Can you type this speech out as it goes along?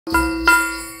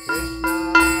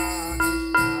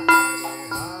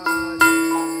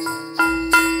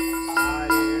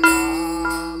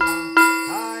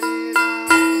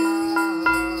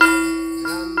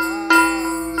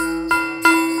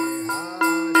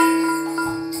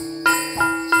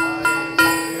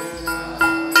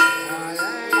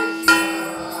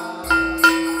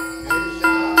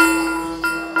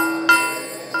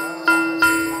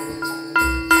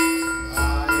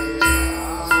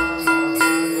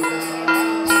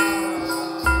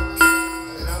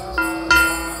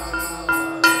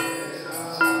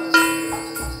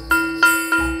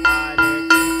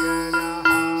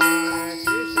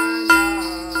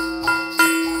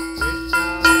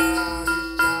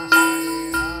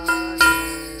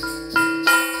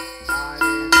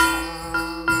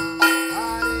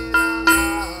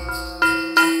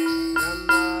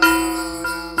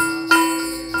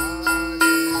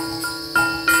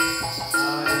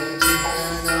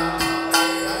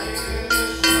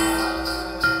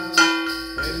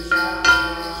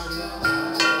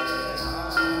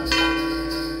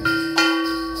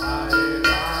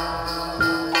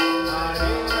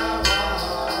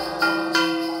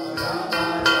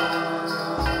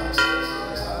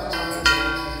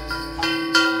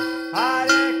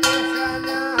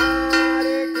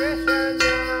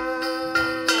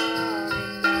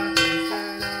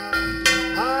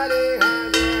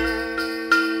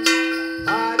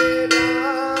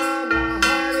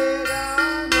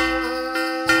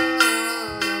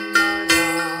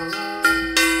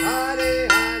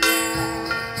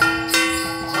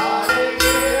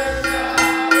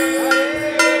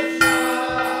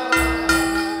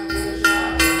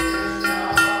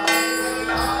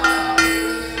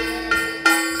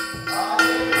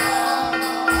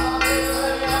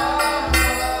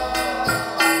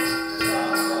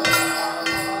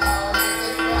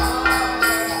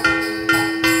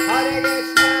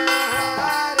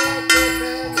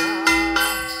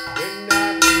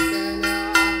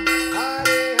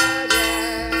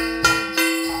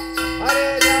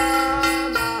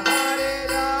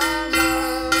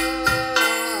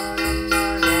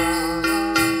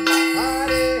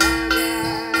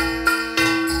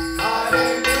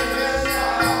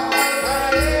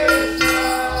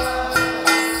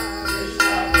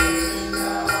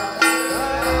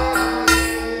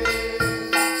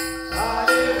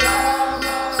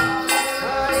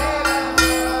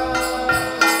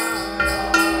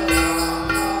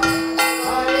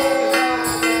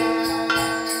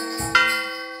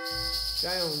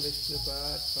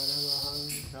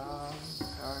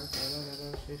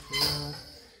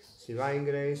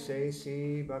Sivangre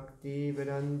Sesi Bhakti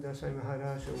Vedanta Swami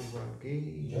Maharaja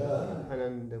Ki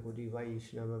Ananda Kudi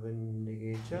Vaishnava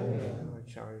Vindhige Jai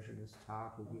Acharya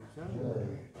Thakur Ki Jai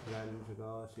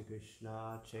Ranjaga Sri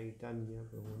Krishna Chaitanya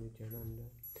Prabhu Nityananda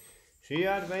Shri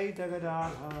Advaita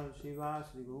Gadadhar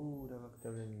Srivasadi Gaura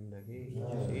Bhaktavinda Ki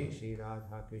Jai Shri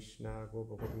Radha Krishna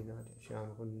Gopa Gopinath Shyam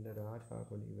Kunda Radha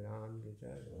Kuni Viran Ki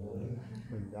Jai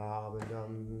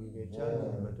Vrindavanam Ki Jai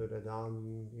Madhuradam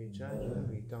Ki Jai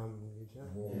Vitam Ki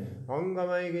Jai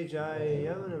Angamai Ki Jai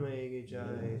Yamunamai Ki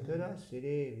Jai Turasi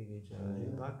Devi Ki Jai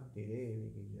Bhakti Devi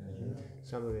Ki Jai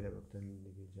Samaveda Bhaktavinda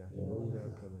Ki Jai Gaura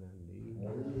Pramanandi.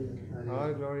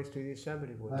 All glories to the assembly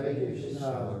devotees.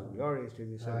 All glories to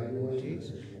the assembly devotees.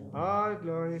 All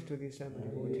glories to the assembly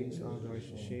devotees. All glories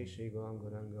to Shri Shri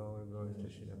Gauranga. All glories to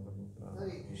Shri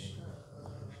Prabhupada.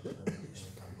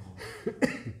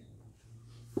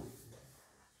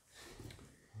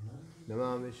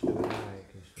 Namah Vishnu Padaya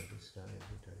Krishna Krishna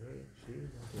Bhutale Shri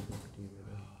Bhakti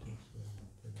Vedanta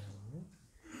Swami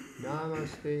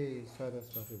Namaste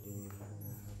Saraswati Devi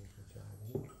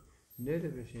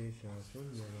Nirvishesha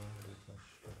Sunyavadi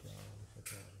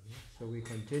Pashtatari. So we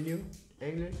continue.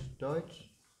 English, Deutsch?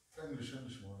 English.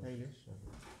 English.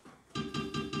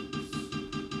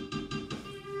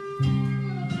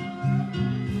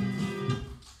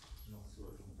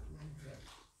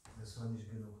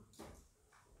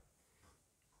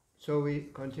 So we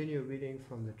continue reading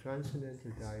from the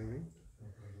Transcendental Diary.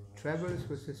 Travels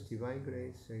with His Divine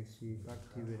Grace, A.C.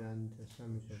 Bhakti Vedanta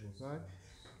Swami Prabhupada,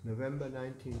 November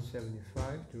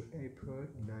 1975 to April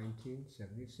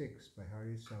 1976 by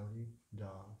Hari Saudi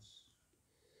Das.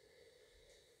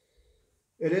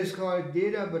 It is called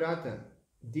Dida Brata,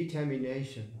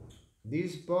 determination.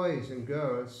 These boys and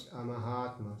girls are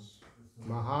Mahatmas.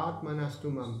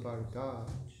 Mahatmanastu Mamparta,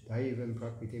 Daivam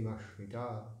Prakriti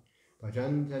Mashrita,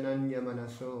 Bhajantananya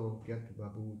Manaso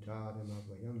Gyatubhabhuta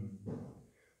Ramavayam.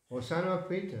 O son of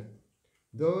Peter,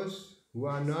 those who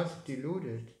are not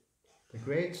deluded, the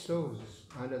great souls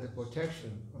under the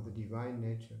protection of the divine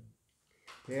nature.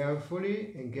 They are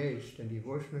fully engaged in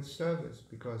devotional service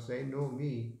because they know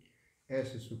me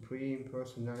as the Supreme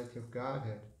Personality of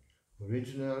Godhead,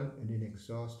 original and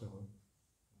inexhaustible.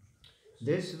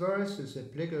 This verse is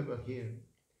applicable here.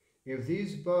 If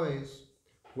these boys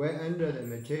were under the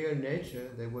material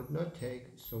nature, they would not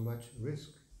take so much risk.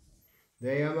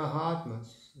 They are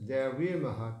Mahatmas, they are real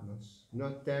Mahatmas,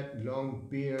 not that long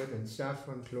beard and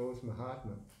saffron clothes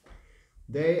Mahatma.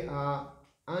 They are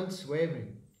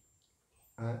unswerving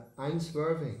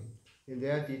in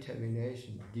their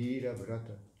determination, Dida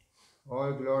Brata.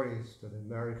 All glories to the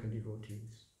American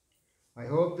devotees. I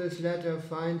hope this letter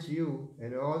finds you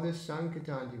and all the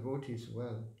Sankirtan devotees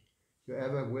well. Your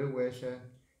ever well-wisher,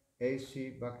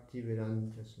 A.C. Bhakti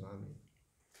Vedanta Swami.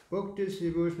 Book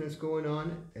distribution is going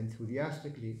on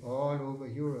enthusiastically all over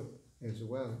Europe as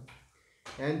well.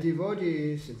 And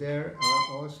devotees there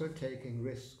are also taking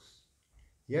risks.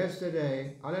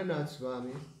 Yesterday, Alanath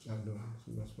Swami,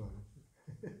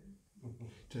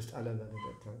 just Alanath at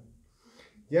that time.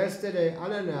 Yesterday,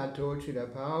 Alanath told Srila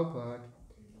Prabhupada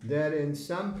that in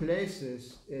some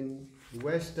places in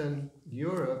Western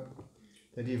Europe,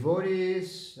 the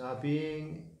devotees are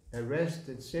being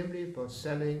arrested simply for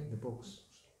selling the books.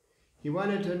 He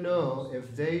wanted to know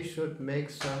if they should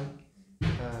make some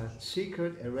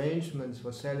secret arrangements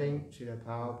for selling Srila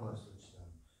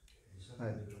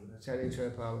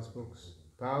Prabhupada's books.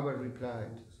 Prabhupada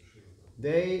replied,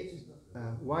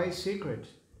 why secret?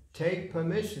 Take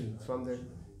permission from the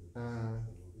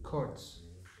courts.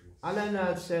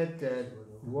 Alanath said that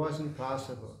wasn't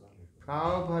possible.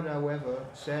 Prabhupada, however,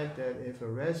 said that if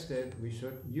arrested, we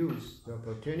should use the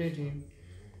opportunity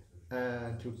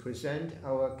to present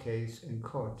our case in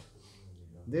court.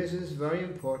 This is a very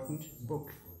important book.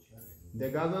 The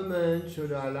government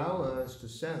should allow us to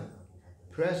sell.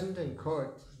 Present in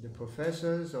court, the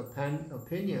professors'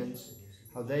 opinions,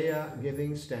 how they are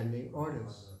giving standing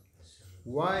orders.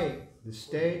 Why the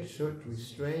state should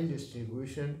restrain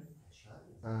distribution,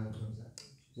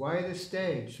 why the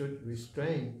state should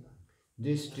restrain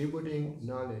distributing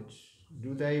knowledge.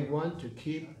 Do they want to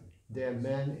keep their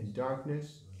men in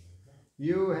darkness?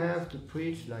 You have to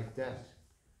preach like that.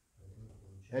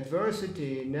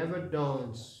 Adversity never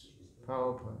daunts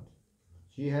Prabhupada.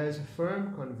 He has a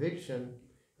firm conviction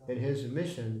in his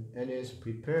mission and is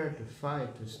prepared to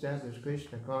fight to establish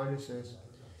Krishna consciousness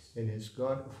in his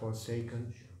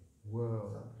God-forsaken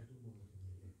world.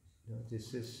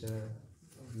 This is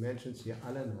mentions here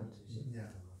Alanath.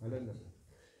 Alanath.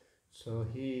 So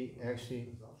he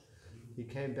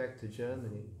came back to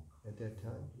Germany at that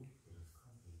time.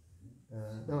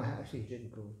 No, actually he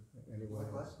didn't go anywhere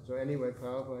else. So anyway,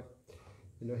 Prabhupada,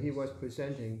 he was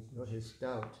presenting his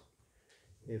doubt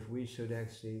if we should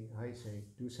actually, I say,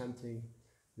 do something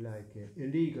like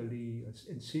illegally or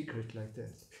in secret like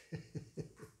that.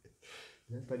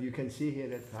 But you can see here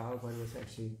that Prabhupada was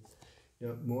actually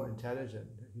more intelligent.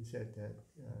 He said that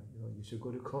you should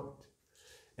go to court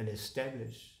and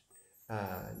establish.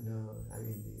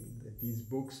 These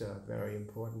books are very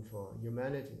important for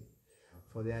humanity,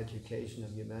 for the education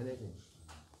of humanity.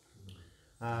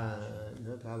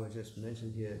 Prabhupada just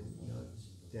mentioned here,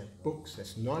 they're books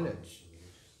as knowledge.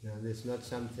 There's not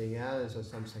something else or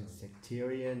something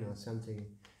sectarian or something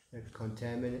that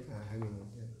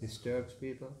disturbs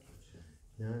people.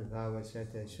 Prabhupada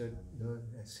said they should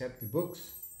accept the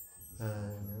books,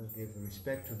 give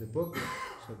respect to the book,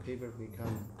 so people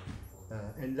become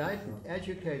enlightened,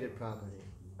 educated properly.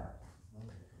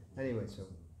 Anyway, so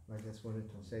I just wanted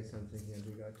to say something here in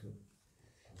regard to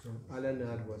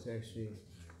Alanad was actually,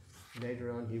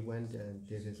 later on he went and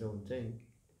did his own thing.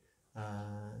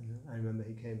 I remember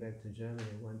he came back to Germany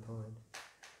at one point.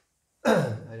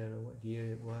 I don't know what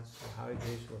year it was.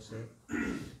 Harikesh was there,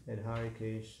 and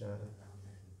Harikesh,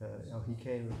 he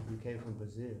came from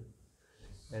Brazil,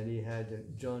 and he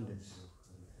had jaundice.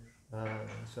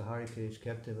 So Harikesh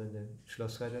kept him in the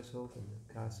Schloss Rettershof, in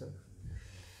the castle,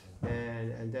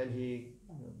 and then he,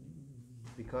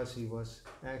 because he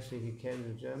came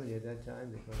to Germany at that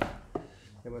time because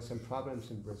there were some problems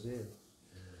in Brazil,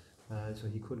 so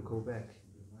he couldn't go back.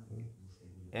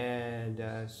 And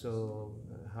so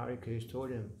Harikesh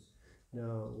told him,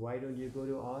 "No, why don't you go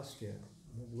to Austria?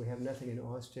 We have nothing in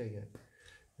Austria yet."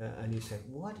 And he said,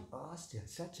 "What Austria?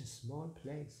 Such a small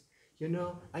place.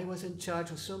 I was in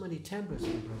charge of so many temples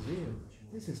in Brazil.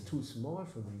 This is too small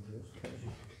for me."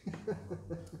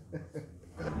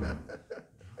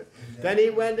 Then he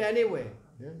went anyway.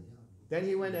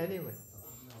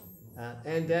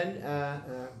 And then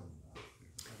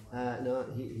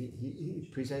he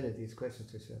presented these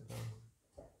questions to Srila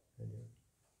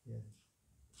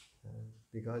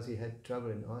because he had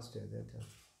trouble in Austria at that time.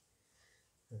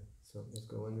 So let's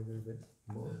go on a little bit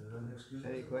more.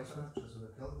 Any questions?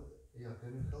 Yeah,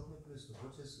 can you help me please?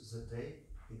 What is the day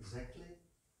exactly?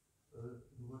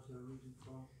 What you're reading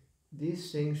from?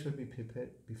 These things should be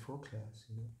prepared before class,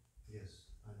 Yes,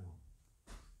 I know.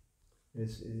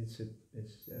 It's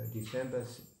December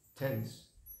 10th.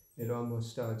 It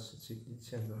almost starts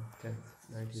December 10th,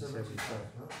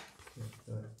 1975. No?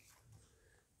 Yeah, right.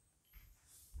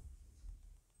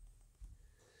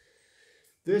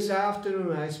 This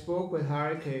afternoon I spoke with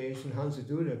Harikesh and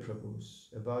Hansadura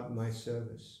Prabhus about my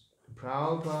service.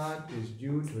 Prabhupada is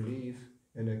due to leave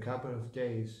in a couple of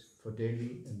days for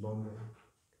Delhi and Bombay.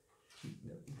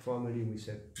 Formerly we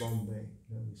said Bombay,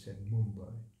 now we said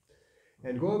Mumbai.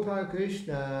 And Gopal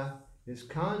Krishna is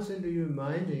constantly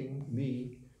reminding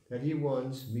me that he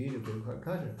wants me to go to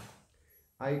Calcutta.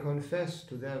 I confess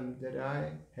to them that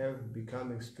I have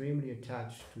become extremely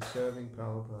attached to serving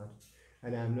Prabhupada,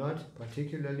 and I am not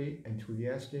particularly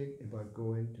enthusiastic about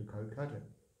going to Calcutta.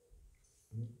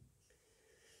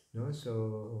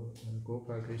 So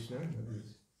Gopal Krishna,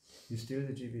 he's still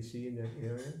the GBC in that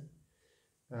area.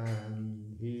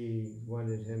 He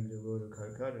wanted him to go to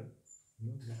Calcutta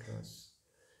because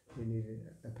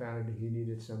apparently he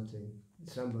needed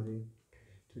somebody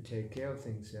to take care of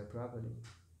things there properly.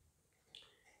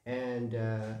 And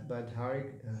but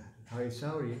Hari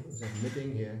Sauri was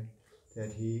admitting here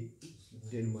that he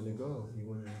didn't want to go. He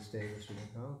wanted to stay with Srila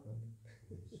Prabhupada.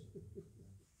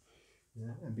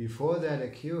 And before that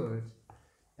occurred,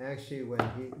 actually, when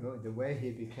the way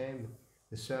he became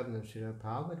the servant of Srila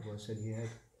Prabhupada was that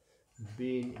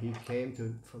he came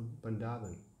from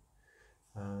Vrindavan,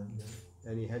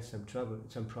 and he had some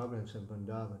problems in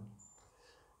Vrindavan.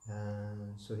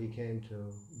 So he came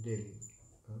to Delhi,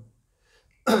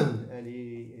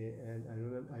 and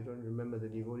I don't remember the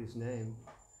devotee's name,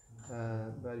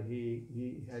 but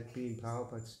he had been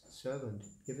Prabhupada's servant,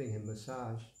 giving him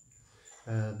massage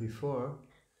before,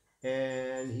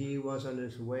 and he was on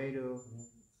his way to.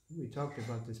 We talked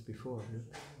about this before.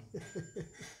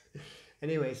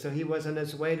 Anyway, so he was on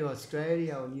his way to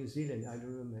Australia or New Zealand. I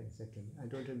don't remember exactly. I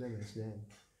don't remember his name.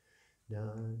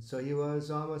 No. So he was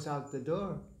almost out the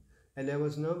door, and there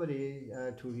was nobody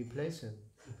to replace him.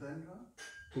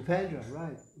 Upendra,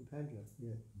 right? Upendra,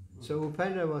 yeah. So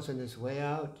Upendra was on his way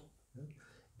out,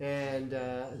 and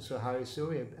so Hari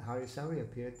Sauri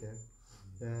appeared there,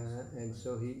 and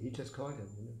so he just called him.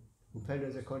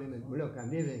 Upendra just called him and, "Look,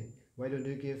 I'm leaving. Why don't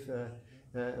you give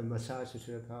a massage to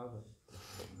Srila Prabhupada?"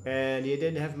 And he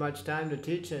didn't have much time to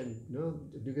teach him,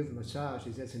 to give a massage.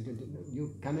 He says,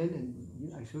 you come in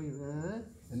and I show you,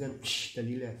 and then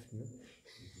he left.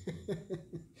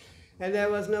 And there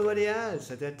was nobody else.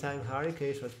 At that time,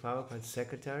 Harikesh was Prabhupada's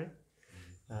secretary.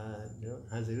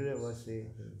 Hansaruda was the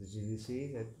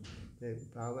GVC.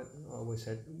 Prabhupada always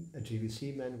had a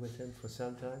GVC man with him for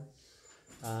some time.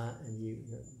 And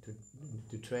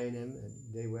to train him, and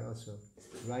they were also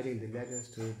writing the letters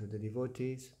to the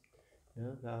devotees.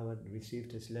 Prabhupada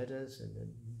received his letters, and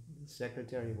then the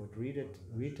secretary would read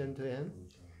them to him,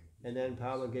 and then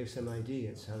Prabhupada gave some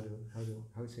ideas how to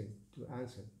answer,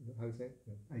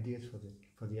 ideas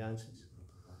for the answers.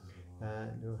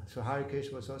 So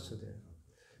Harikesh was also there,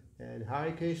 and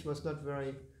Harikesh was not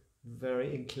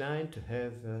very inclined to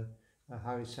have a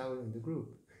Harisaul in the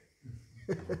group.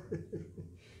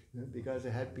 Because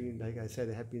there had been, like I said,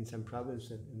 there had been some problems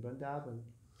in Vrindavan,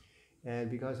 and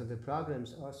because of the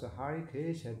problems, also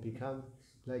Harikesh had become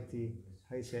like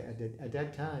at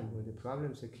that time when the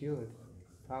problems occurred,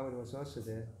 Prabhupada was also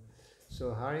there.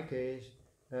 So Harikesh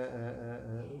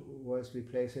was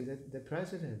replacing the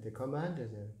president, the commander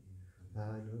there,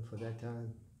 for that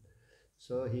time.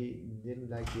 So he didn't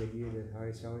like the idea that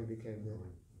Harisauri became the.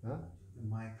 Huh?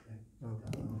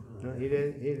 No, he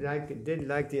didn't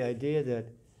like the idea that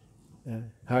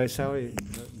Harisauri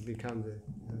become the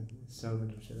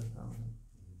servant of Srila Prabhupada.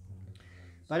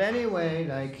 But anyway,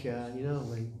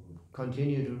 when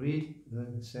continue to read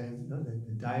the same,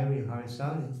 the diary of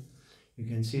Harisauri, you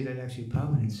can see that actually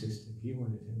Prabhupada insisted. He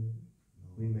wanted him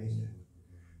to remain there.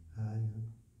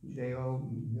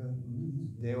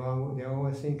 They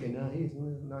were thinking, no, he's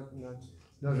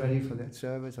not ready for that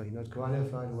service, or he's not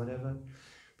qualified, or whatever.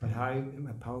 But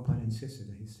Prabhupada insisted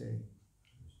that he stay.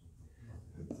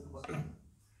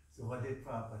 So what did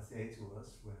Prabhupada say to us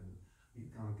when we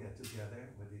can't get together?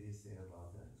 What did he say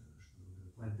about that?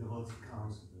 When devotees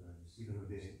come,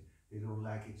 they don't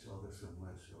like each other so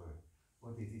much, or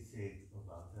what did he say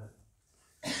about that?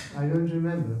 I don't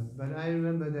remember, but I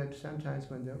remember that sometimes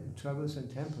when there were troubles in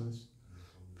temples,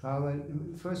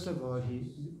 Prabhupada, first of all,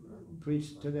 he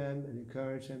preached to them and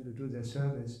encouraged them to do their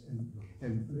service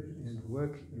and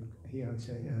work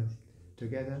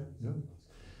together.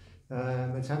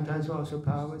 But sometimes also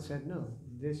Prabhupada said, no,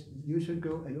 you should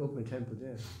go and open a temple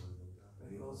there. But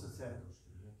he also said,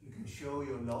 you can show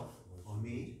your love for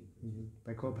me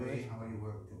by cooperation, how you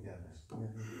work together.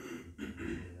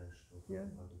 Yeah.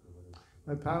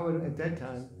 But Prabhupada at that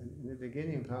time, in the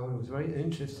beginning, Prabhupada was very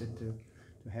interested to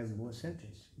have more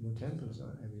centers, more temples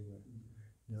everywhere.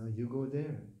 You go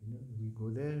there, you go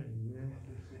there,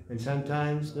 and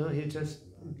sometimes he just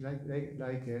like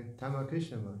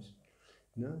Tamakrishna was.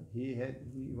 He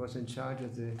was in charge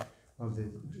of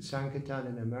the Sankirtan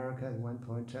in America at one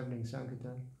point, traveling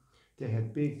Sankirtan. They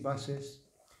had big buses,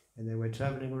 and they were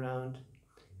traveling around,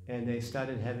 and they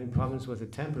started having problems with the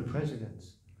temple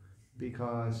presidents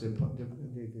because the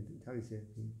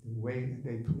way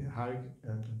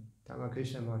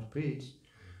Tamakrishna was preached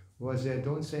was that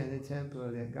don't stay in the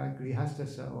temple, the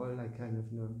grihastas are all like kind of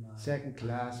second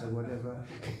class or whatever.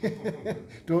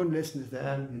 Don't listen to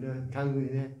them, can't be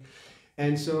there.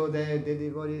 And so the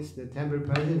devotees, the temple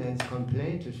presidents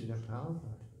complained to Srila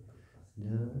Prabhupada.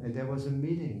 And there was a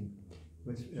meeting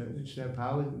with Srila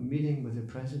Prabhupada, meeting with the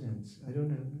presidents. I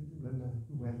don't remember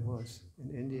where it was,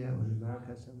 in India or in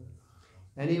America somewhere.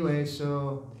 Anyway,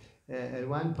 so at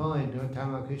one point,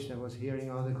 Tamakrishna was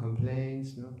hearing all the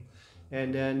complaints,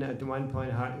 and then at one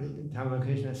point,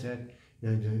 Tamakrishna said,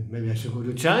 maybe I should go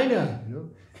to China,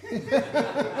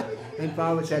 And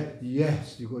Prabhupada said,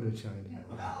 yes, you go to China.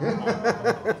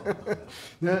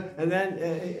 And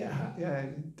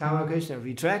then Tamakrishna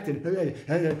retracted, but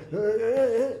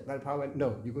Prabhupada,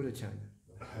 no, you go to China.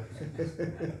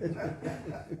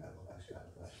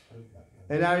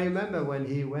 And I remember when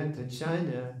he went to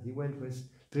China, he went with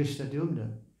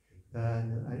Drishtadyumna.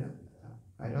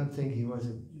 I don't think he was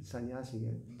a sannyasi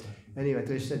yet. Anyway,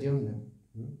 Drishtadyumna.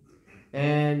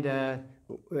 And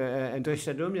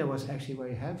Drishtadyumna was actually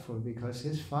very helpful because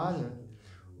his father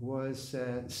was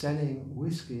selling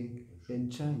whiskey in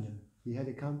China. He had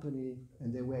a company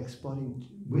and they were exporting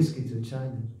whiskey to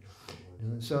China.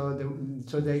 So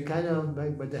they kind of,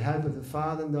 with the help of the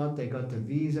father, they got the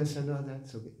visas and all that,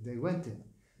 so they went there.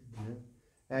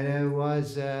 And it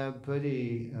was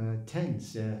pretty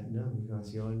tense,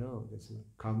 because you all know, it's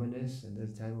communist, and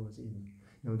this time it was even,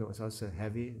 it was also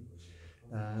heavy.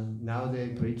 Now they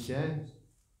preach there.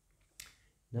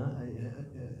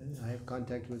 I have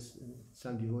contact with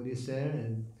some devotees there,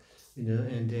 and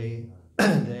and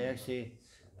they actually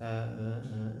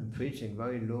preaching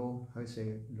very low. How you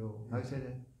say low? How you say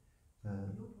that?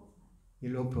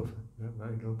 low profile,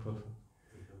 very low profile.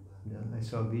 Yeah, I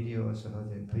saw videos of how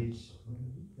they preach.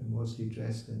 They're mostly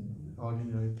dressed in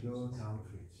ordinary clothes. Can't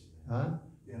preach. Huh?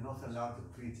 They're not allowed to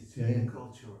preach. It's Yeah, really yeah.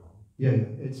 cultural. Yeah,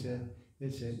 yeah.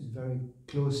 It's a very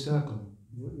close circle,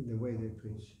 the way they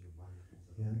preach.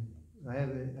 Yeah, I have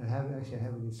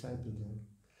a disciple there,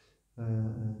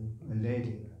 a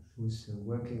lady who's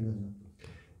working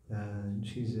on.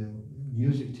 She's a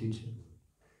music teacher,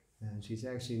 and she's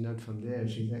actually not from there.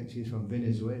 She's from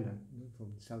Venezuela,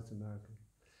 from South America,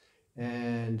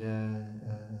 and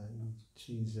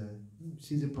she's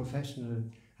a professional,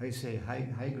 how you say,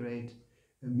 high grade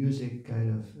music kind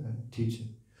of teacher.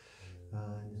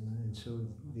 And so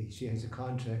she has a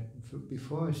contract.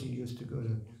 Before she used to go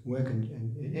to work in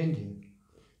India.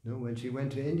 You know, when she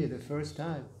went to India the first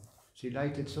time, she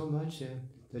liked it so much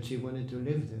that she wanted to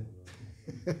live there.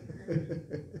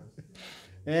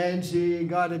 And she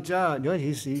got a job. You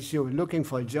know, she was looking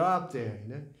for a job there.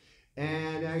 You know?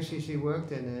 And actually she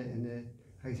worked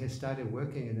she started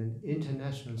working in an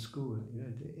international school. You know,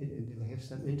 they have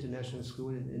some international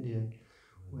school in India,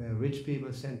 where rich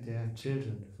people sent their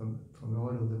children from all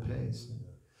over the place.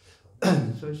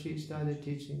 So she started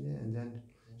teaching there, and then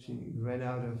she ran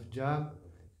out of job,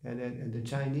 and the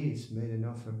Chinese made an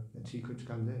offer that she could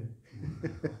come there.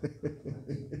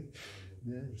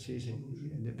 Yeah, she,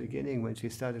 in the beginning, when she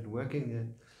started working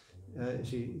there,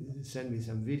 she sent me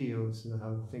some videos of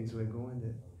how things were going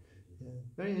there. Yeah,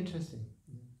 very interesting.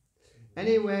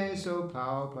 Anyway, so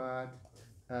Prabhupada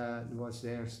was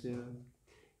there still.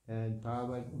 And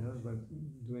Prabhupada,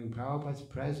 during Prabhupada's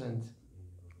presence,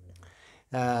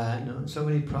 so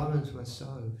many problems were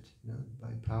solved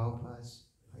by Prabhupada's,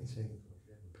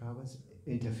 Prabhupada's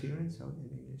interference in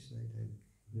English, like that.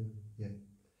 Yeah.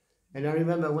 And I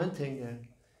remember one thing that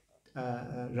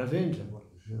Ravindra,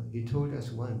 he told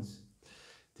us once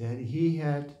that he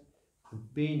had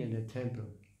been in a temple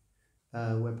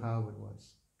where Prabhupada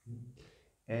was.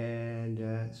 And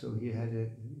so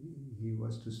he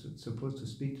was supposed to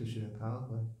speak to Srila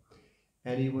Prabhupada,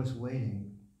 and he was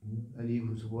waiting. And he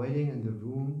was waiting in the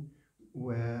room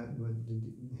where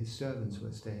his servants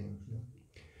were staying.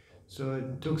 So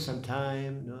it took some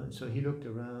time, so he looked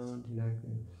around,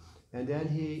 and then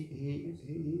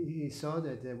he saw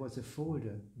that there was a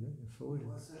folder,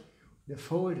 the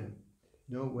folder,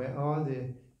 where all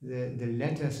the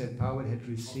letters that Prabhupada had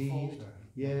received,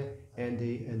 and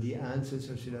the answers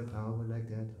of Srila Prabhupada, like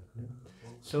that.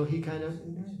 So he kind of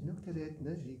looked at it,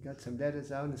 he got some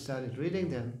letters out and started reading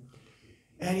them,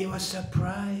 and he was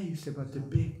surprised about the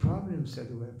big problems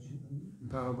that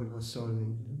Prabhupada was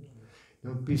solving.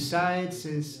 Besides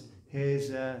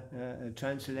his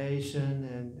translation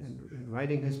and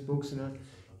writing his books and all,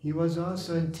 he was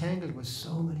also entangled with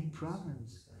so many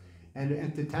problems. And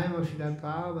at the time of Srila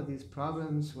Prabhupada, these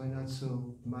problems were not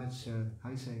so much,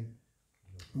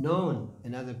 known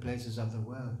in other places of the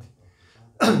world.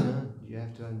 You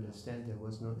have to understand, there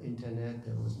was no internet,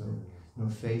 there was no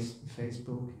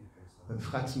Facebook,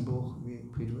 Fratzenbuch, wie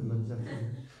Pedro immer gesagt hat.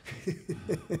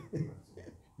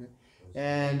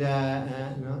 And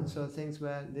so things were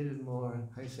a little more,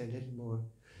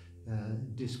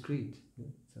 discreet.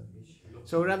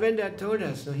 So Ravindra told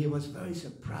us, he was very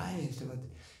surprised about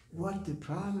what the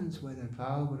problems were that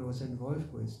Prabhupada was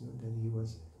involved with, that he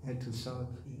had to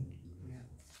solve.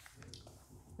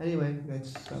 Anyway,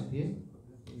 let's stop here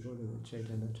and go to the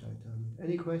Chaitanya Charitamrita.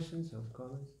 Any questions or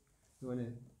comments? You want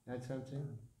to add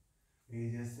something? He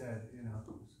just said,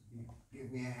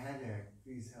 give me a headache,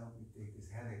 please help me take this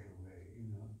headache away,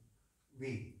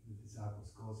 We, the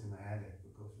disciples, calls him a headache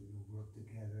because we don't work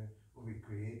together or we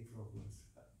create problems.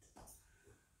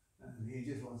 And he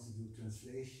just wants to do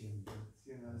translation, but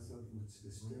so much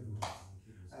disturbance.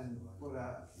 And what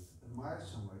I admire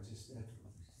so much is that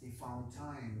he found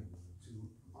time to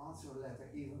answer a letter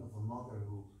even of a mother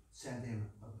who sent him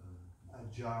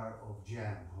a jar of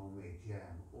jam, homemade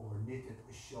jam, or knitted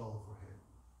a shawl for him.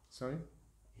 Sorry?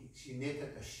 She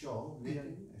knitted a shawl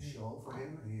for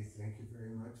him, and he said, thank you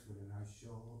very much for the nice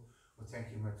shawl, or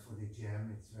thank you much for the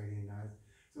jam, it's very nice.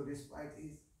 So despite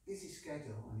his busy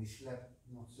schedule, and he slept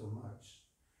not so much,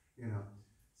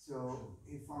 so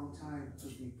he found time to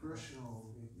be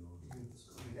personal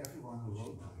with everyone who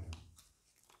wrote to him.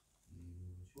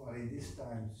 Well, in this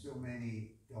time, so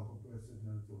many double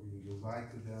presidents, or you write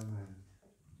to them and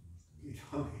you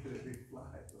don't get a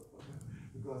reply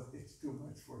because it's too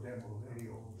much for them already,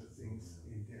 all the things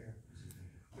in there,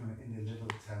 in the little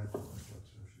temple.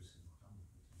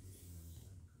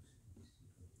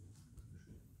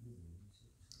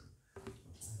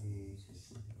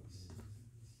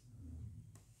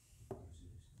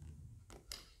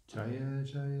 Jaya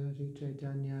Jaya Sri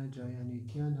Chaitanya Jaya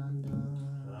Nityananda.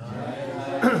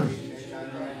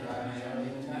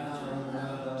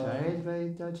 Jaya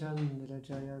Advaita Chandra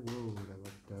Jaya Gaura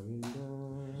Bhaktavinda.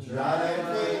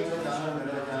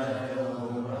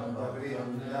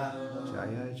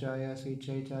 Jaya Jaya Sri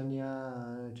Chaitanya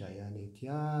Jaya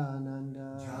Nityananda.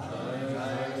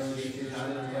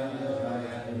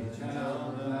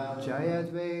 Jaya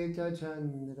Advaita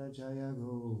Chandra Jaya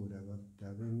Gaura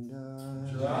Bhaktavinda.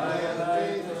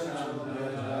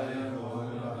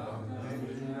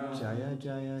 Jaya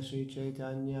Jaya Sri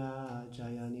Chaitanya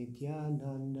Jaya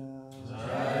Nityananda.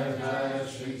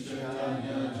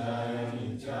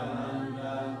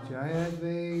 Jaya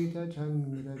Advaita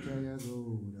Chandra Jaya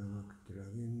Gaura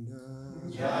Bhaktavinda.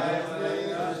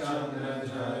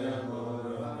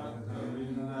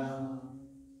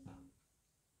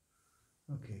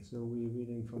 Okay, so we're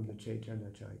reading from the Chaitanya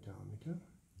Charitamrita,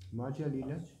 Madhya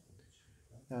Lila,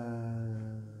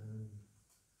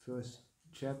 first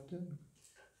chapter,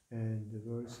 and the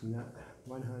verse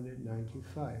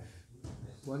 195.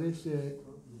 What is the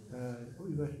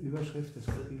Überschrift des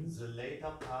Kapitels? The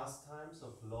later pastimes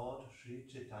of Lord Sri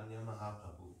Chaitanya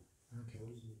Mahaprabhu. Okay.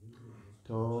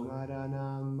 Tomara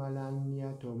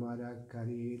Namalanya Tomara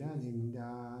Karira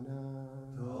Nindana.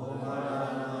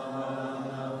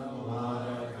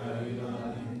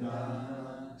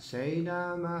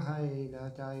 Seda Mahaila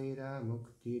Taira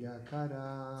Muktira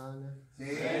Karana.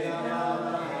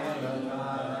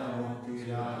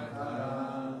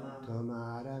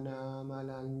 Tomara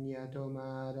Namalanya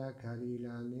Tomara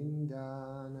Karila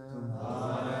Nindana.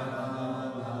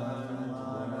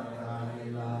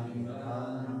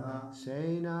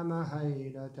 Sena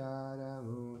Mahaila Tara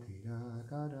Muktira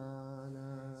Karana.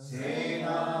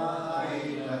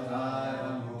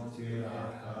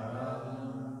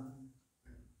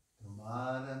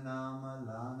 Tomara nama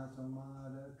lana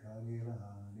tomara karira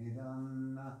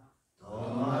nidana.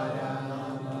 Tomara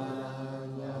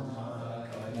Namalanya Tomara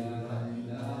Karila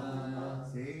Nindana.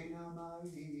 Sena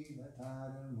maila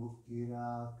tara muktira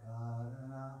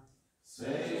karana.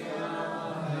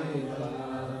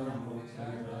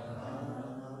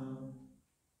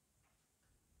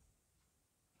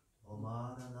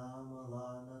 Tomara nama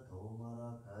lana tomara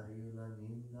karila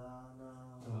nindana.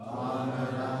 Tomara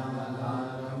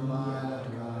Namalanya Tomara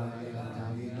Karila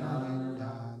Nindana.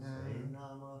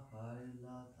 Sena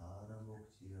mahaila tara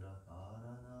muktira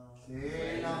karana.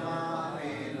 Sena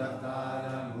maila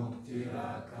tara muktira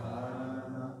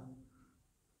karana.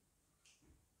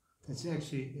 It's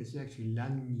actually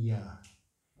lanya.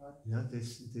 Not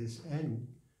this N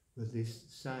with this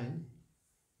sign.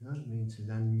 It means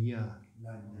lanya.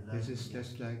 This is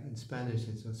just like in Spanish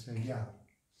it's the same. Yeah.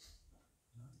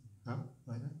 Huh?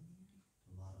 Why not?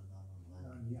 Tomara nama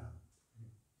lana. Yeah.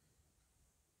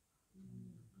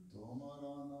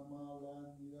 Tomara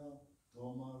namalanya,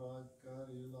 tomara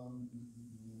karilan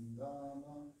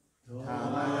nindana.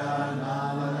 Tomara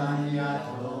Namalanya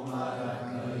Tomara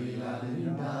Karila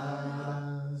Nindana.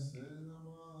 Sena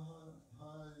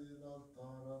mahaila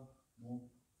tara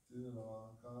muktira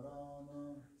karana.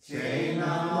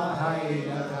 Sena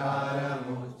Mahaila Tara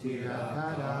Muktira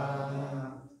Karana.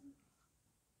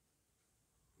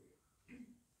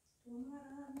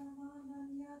 Tomara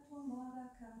namalanya tomara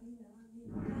karila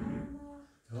nindana.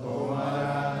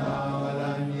 Tomara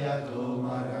Namalanya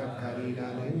Tomara Karila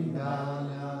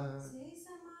Nindana.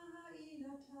 Sesa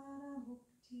mahaila tara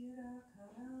muktira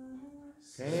karana.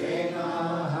 Sena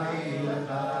Mahaila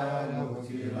Tara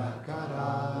Muktira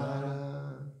Karana.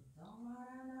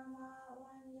 Tomara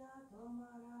namalanya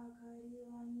tomara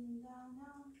karila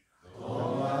nindana.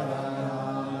 Tomara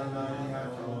Namalanya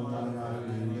Tomara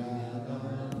Nindana.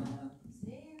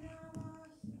 Sena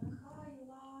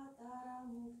mahaila tara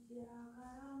muktira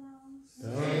karana.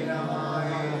 Sena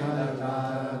Mahaila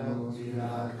Tara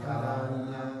Muktira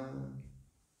Karana.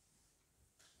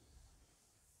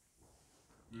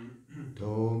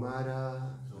 Tomara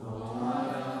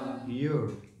your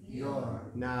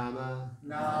Nama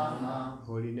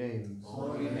holy name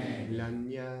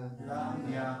Lanya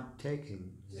taking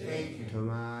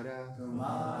Tomara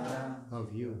of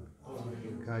you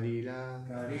Karila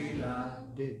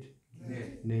did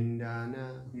Nindana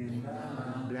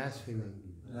blaspheming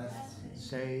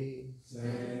say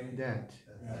that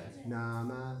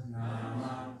Nama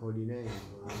holy name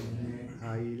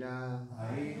Haila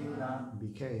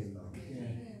became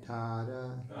Tara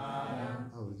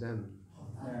of them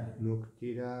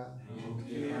Muktira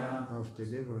of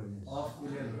deliverance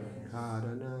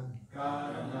Karana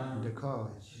the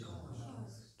cause.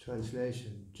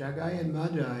 Translation. Jagai and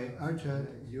Madai uttered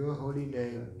your holy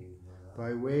name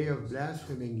by way of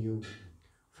blaspheming you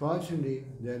Fortunately,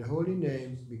 that holy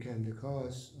name became the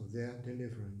cause of their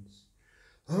deliverance.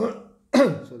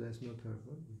 So there's no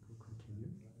purpose. We could continue.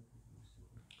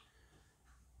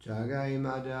 Jagai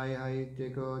madai haite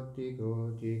koti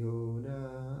koti guna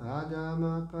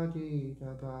adama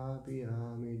patita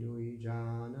papiyami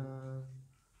duijana.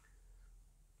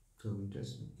 So we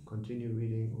just continue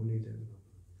reading only the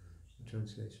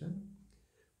translation.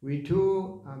 We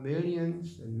too are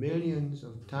millions and millions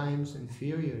of times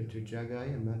inferior to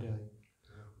Jagai and Madai.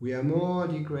 We are more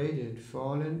degraded,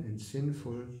 fallen and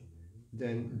sinful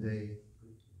than they.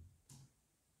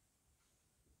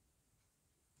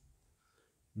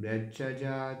 Mleccha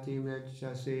jati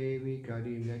mleccha sevi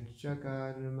kari mleccha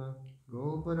karma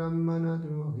goparamana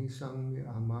drohi sangha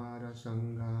amara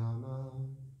sanghama.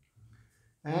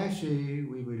 Actually,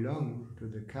 we belong to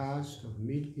the caste of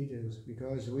meat eaters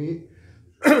because we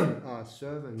are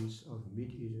servants of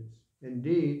meat eaters.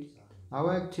 Indeed,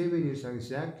 our activities are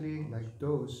exactly like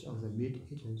those of the meat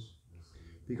eaters.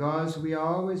 Because we are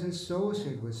always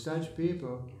associated with such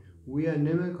people, we are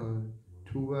inimical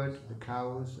toward the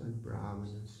cows and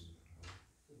brahmanas.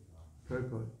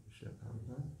 Purport.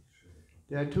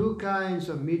 There are two kinds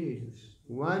of meat eaters.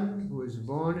 One who is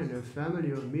born in a family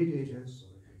of meat eaters,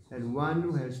 and one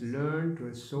who has learned to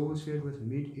associate with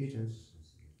meat eaters.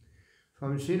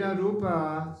 From Srila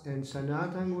Rupa and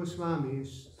Sanatana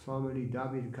Goswamis, formerly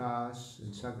David Kas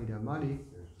and Sakita Malik,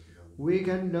 we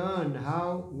can learn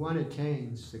how one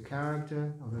attains the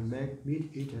character of a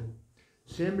meat eater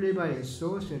simply by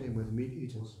associating with meat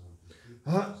eaters.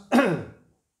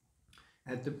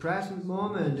 At the present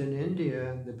moment in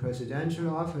India, the presidential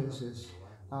offices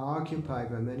are occupied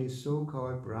by many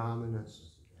so-called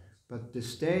brahmanas, but the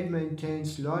state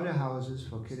maintains slaughterhouses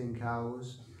for killing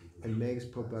cows and makes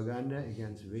propaganda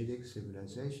against Vedic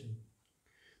civilization.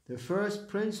 The first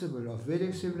principle of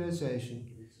Vedic civilization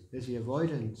is the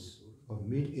avoidance of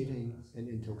meat eating and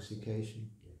intoxication.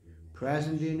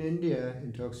 Presently in India,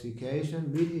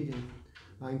 intoxication, meat eating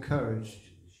are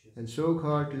encouraged, and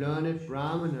so-called learned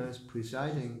brahmanas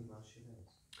presiding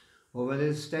over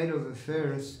this state of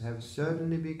affairs have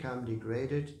certainly become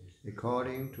degraded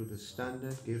according to the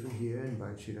standard given herein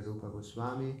by Srila Rupa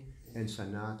Goswami and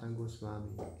Sanatana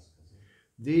Goswami.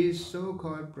 These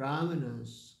so-called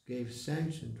brahmanas gave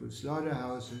sanction to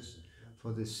slaughterhouses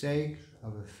for the sake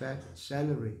of a fat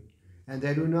salary, and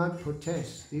they do not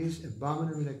protest these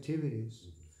abominable activities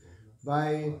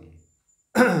by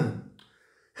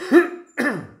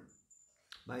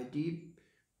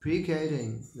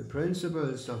deprecating the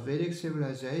principles of Vedic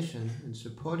civilization and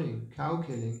supporting cow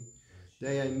killing.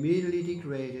 They are immediately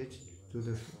degraded to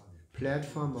the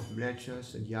platform of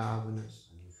mlechas and yavanas.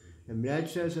 A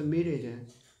mlecha is a meat eater,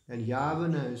 and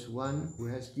yavana is one who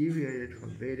has deviated from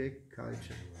Vedic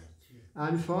culture.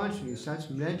 Unfortunately, such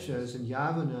mlechas and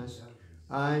yavanas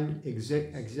are in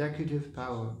executive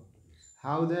power.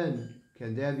 How then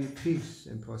can there be peace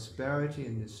and prosperity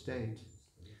in the state?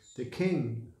 The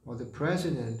king or the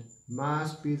president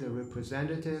must be the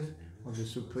representative of the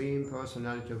Supreme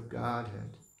Personality of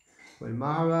Godhead. When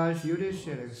Maharaja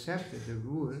Yudhishthira accepted the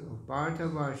rule of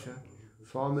Bharatavarsha,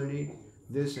 formerly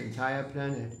this entire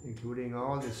planet, including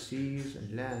all the seas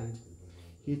and land,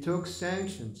 he took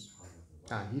sanction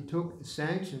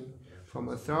from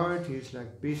authorities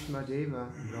like Bhishma Deva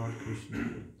and Lord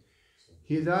Krishna.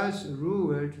 He thus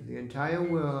ruled the entire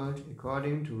world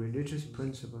according to religious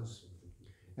principles.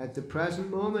 At the present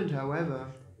moment,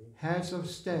 however, heads of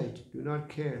state do not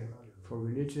care for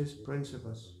religious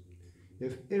principles.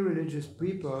 If irreligious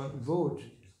people vote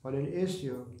on an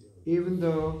issue, even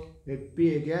though it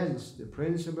be against the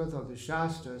principles of the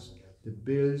Shastras, the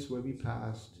bills will be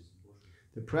passed.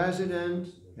 The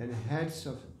president and heads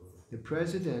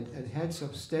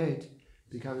of state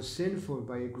become sinful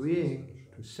by agreeing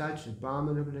to such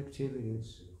abominable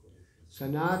activities.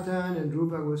 Sanatana and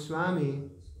Rupa Goswami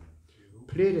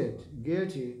pleaded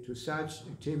guilty to such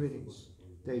activities.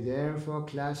 They therefore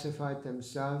classified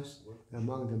themselves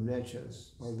among the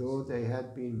mlechas, although they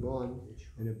had been born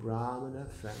in a Brahmana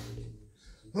family.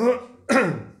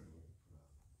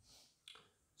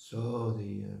 So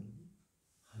the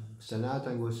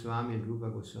Sanatana Goswami and Rupa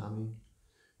Goswami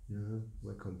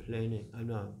were complaining.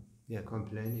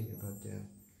 Complaining about their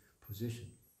position,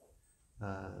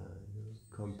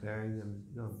 comparing them,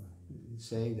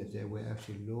 saying that they were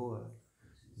actually lower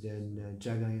than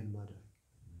Jagai and Madai.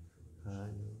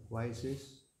 Why is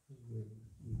this? We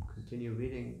continue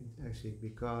reading actually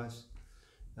because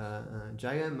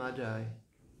Jagai and Madai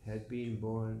had been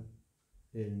born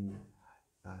in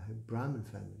Brahmin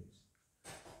families,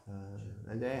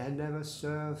 and they had never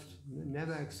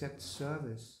accepted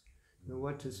service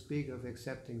what to speak of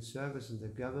accepting service in the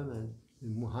government, the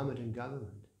Muhammadan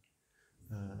government.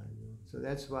 So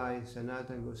that's why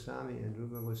Sanatana Goswami and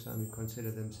Rupa Goswami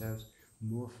consider themselves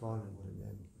more fallen than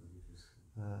them.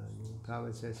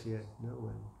 Prabhupada says here,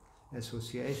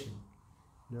 association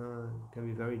can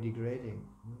be very degrading.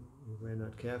 If we're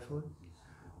not careful,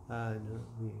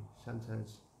 we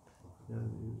sometimes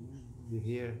we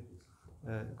hear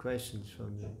questions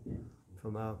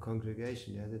from our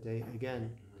congregation. The other day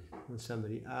again, when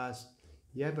somebody asked,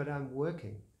 "Yeah, but I'm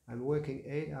working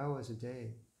 8 hours a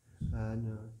day.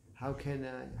 How can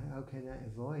I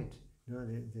avoid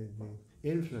the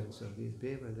influence of these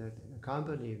people that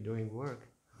accompany doing work?"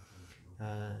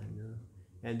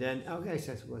 And then, okay,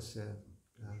 that was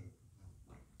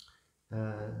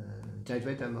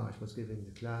Jaiveta Maharaj was giving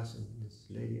the class, and this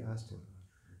lady asked him,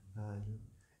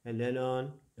 and then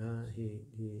on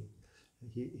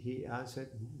he answered.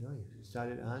 He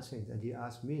started answering, and he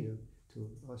asked me to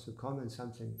also comment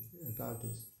something about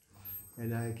this,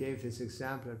 and I gave this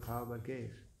example that Prabhupada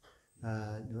gave.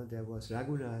 There was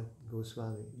Raghunath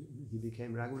Goswami. He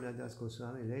became Raghunath Das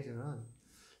Goswami later on.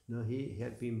 He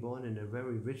had been born in a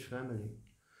very rich family,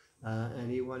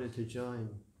 and he wanted to join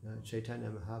Chaitanya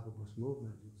Mahaprabhu's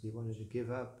movement. He wanted to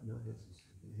give up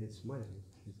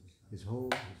his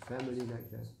whole family like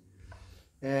that.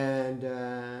 And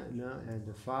and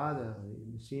the father,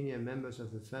 the senior members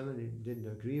of the family didn't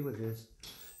agree with this,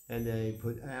 and they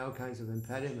put all kinds of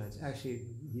impediments. Actually,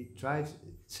 he tried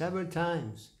several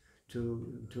times to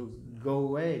go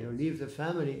away, or leave the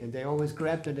family, and they always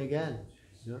grabbed it again.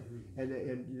 And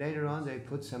later on, they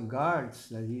put some guards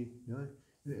that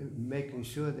making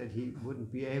sure that he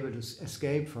wouldn't be able to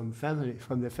escape from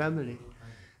the family.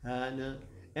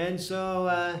 And so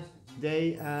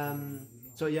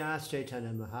so he asked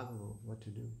Chaitanya Mahaprabhu what to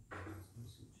do.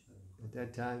 At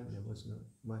that time, there was no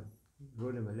one.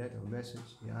 Wrote him a letter or message.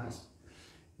 He asked,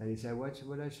 and he said, "What should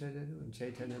I do?" And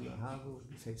Chaitanya Mahaprabhu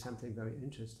said something very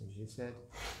interesting. He said,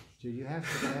 "So you have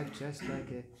to act just like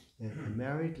a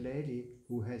married lady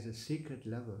who has a secret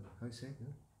lover." How you say?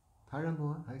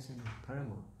 Paramour. How you say?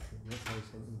 Paramour. That's how you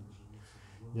say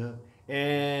it.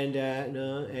 And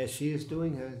as she is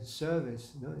doing her service,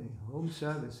 home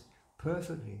service,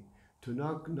 perfectly, to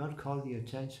not call the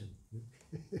attention.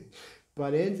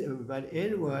 But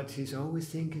inward, she's always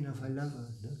thinking of her lover,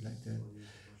 like that.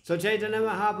 So Chaitanya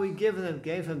Mahaprabhu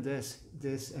gave him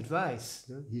this advice.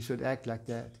 He should act like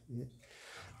that.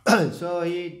 So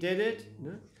he did it,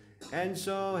 and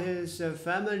so his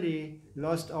family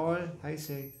lost all, I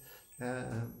say,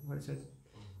 what is it?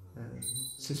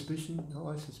 Suspicion,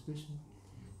 all suspicion.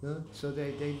 So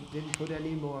they didn't put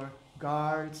any more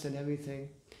guards and everything.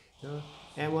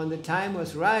 And when the time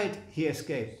was right, he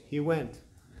escaped. He went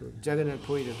to Jagannath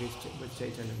Puri with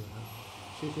Chaitanya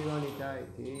Mahaprabhu.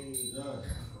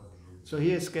 So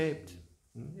he escaped.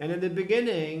 And in the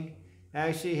beginning,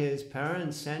 actually his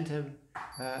parents sent him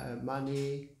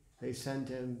money. They sent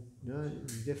him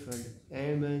different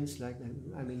ailments, not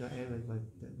ailments, but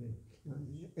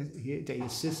they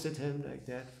assisted him like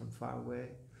that from far away.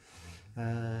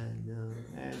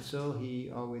 And so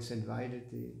he always invited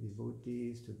the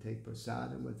devotees to take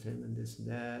prasadam with him and this and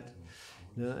that.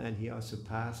 And he also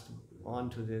passed on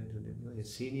to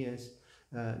his seniors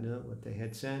what they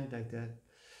had sent like that.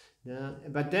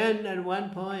 But then at one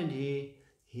point he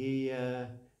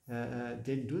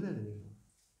didn't do that anymore.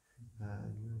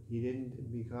 He didn't,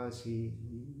 because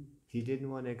he didn't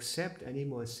want to accept any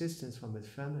more assistance from his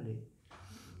family.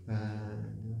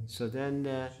 So then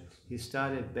he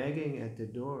started begging at the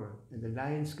door, at the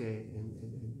Lion's Gate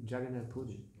in Jagannath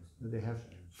Puri. They have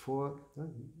 4,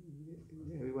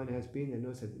 everyone has been there,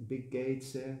 knows that big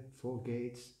gates there, 4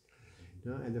 gates.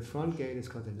 And the front gate is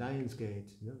called the Lion's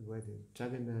Gate, where the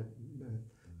Jagannath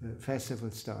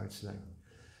festival starts.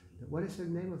 What is the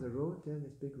name of the road there,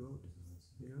 this big road?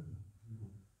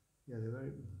 Yeah, the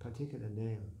very particular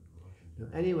name.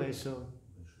 Anyway, so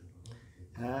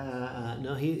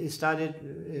he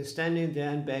started standing there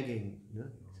and begging.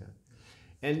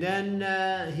 And then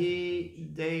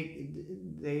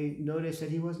they noticed that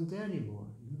he wasn't there anymore.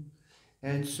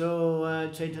 And so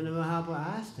Chaitanya Mahaprabhu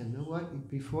asked him, "What?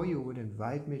 Before you would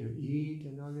invite me to eat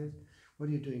and all this, what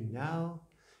are you doing now?"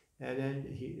 And then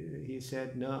he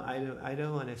said, "No, I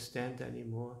don't want to stand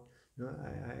anymore.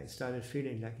 I started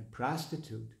feeling like a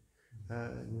prostitute,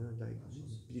 like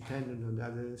dependent on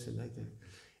others and like that."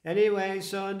 Anyway,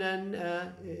 so then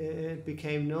it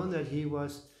became known that he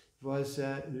was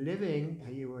living.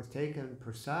 He was taken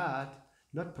prasad,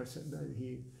 not prasad.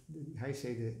 I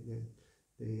say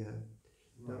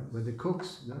but the cooks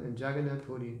in Jagannath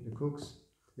Puri, the cooks,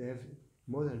 they have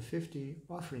more than 50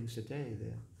 offerings a day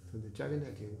there. the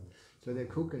Jagannath Yug. So they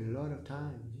cook in a lot of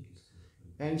time.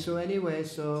 And so anyway,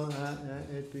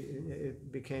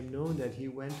 it became known that he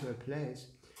went to a place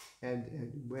and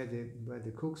where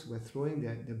the cooks were throwing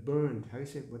the burned, how you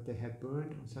say, what they had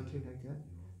burned or something like that,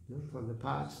 from the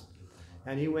pots.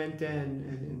 And he went there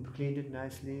and cleaned it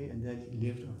nicely and then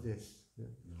lived off this.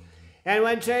 And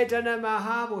when Chaitanya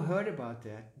Mahaprabhu heard about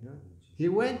that, he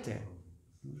went there.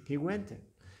 He went there.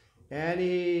 And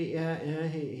he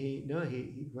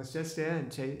was just there,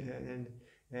 and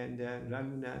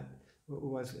Raghunath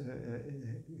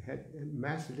had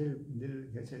amassed a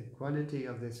little quantity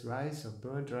of this rice or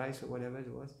burnt rice or whatever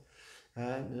it was,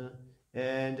 and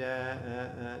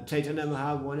Chaitanya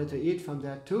Mahaprabhu wanted to eat from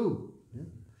that too.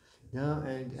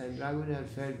 And Raghunath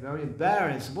felt very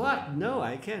embarrassed. What? No,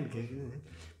 I can't give you that.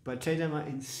 But Chaitanya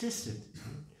insisted,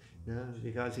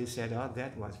 because he said, "Oh,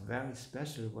 that was very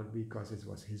special, because it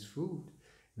was his food,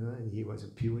 and he was a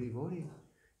pure devotee."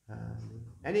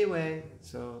 Anyway,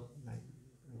 so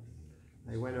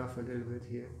I went off a little bit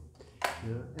here.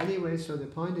 Anyway, so the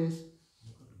point is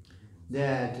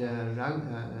that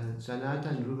Sanatana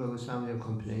and Rupa Goswami are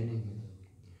complaining.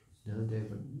 They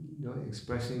were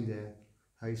expressing their,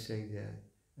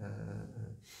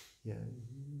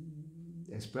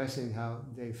 expressing how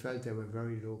they felt they were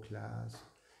very low class.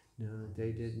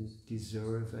 They didn't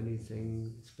deserve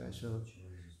anything special.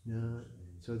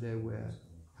 So they were,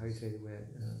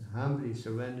 humbly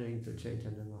surrendering to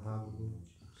Chaitanya Mahaprabhu.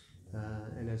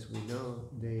 And as we know,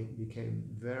 they became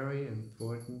very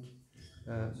important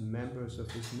members of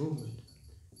this movement.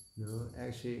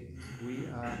 Actually, we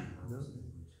are,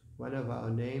 one of our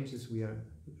names is we are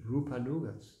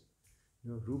Rupanugas.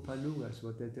 Rupanugas,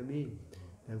 what does that mean?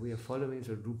 That we are following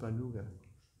the Rupanuga.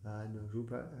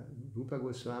 Rupa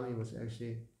Goswami was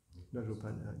actually, not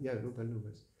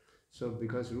Rupanugas. So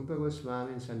because Rupa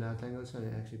Goswami and Sanatana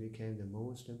Goswami actually became the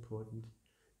most important,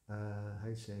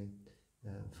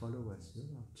 followers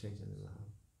of Chaitanya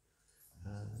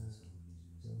Mahaprabhu.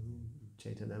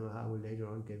 Chaitanya Mahaprabhu later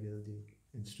on gave you the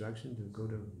instruction to go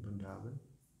to Vrindavan.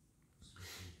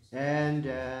 And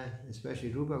especially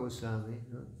Rupa Goswami,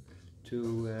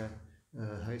 to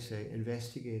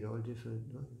investigate all different,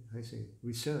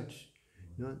 research,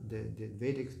 the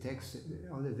Vedic texts,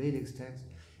 all the Vedic texts,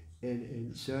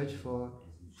 in search for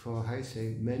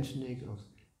mentioning of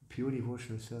pure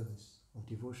devotional service,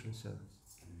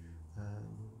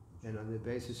 and on the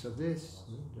basis of this,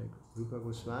 like Rupa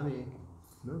Goswami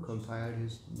compiled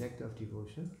his Nectar of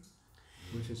Devotion,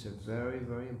 which is a very,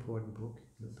 very important book.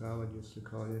 Prabhupada used to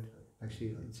call it,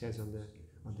 actually it says on the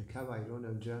cover, I don't know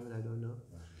in German, I don't know,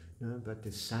 but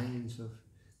the science of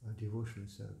devotional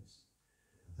service.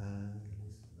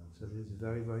 So this is a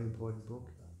very, very important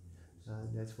book.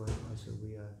 That's why also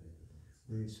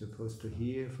we're supposed to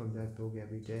hear from that book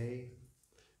every day.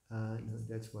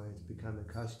 That's why it's become a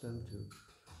custom to,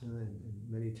 in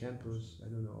many temples, I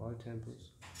don't know all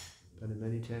temples, but in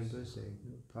many temples,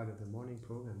 part of the morning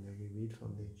program, we read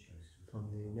from the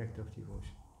Nectar of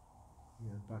Devotion.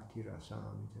 Bhakti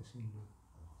Rasamrita Sindhu.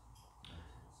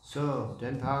 So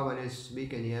then Prabhupada is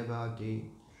speaking here about the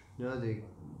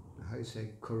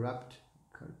corrupt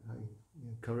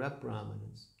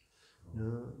Brahmanas,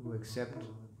 who accept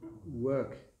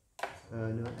work.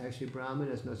 Actually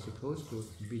Brahmana is not supposed to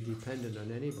be dependent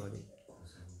on anybody.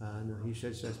 He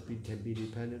should just be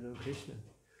dependent on Krishna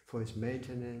for his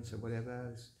maintenance or whatever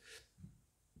else.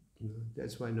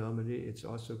 That's why normally it's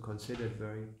also considered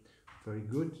very, very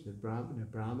good. The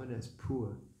Brahmana is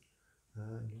poor.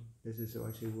 This is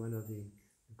actually one of the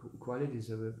qualities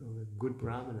of a good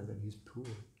Brahmana, that he's poor,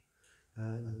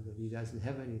 that he doesn't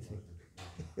have anything.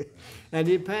 And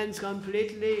depends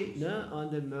completely on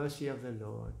the mercy of the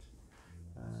Lord.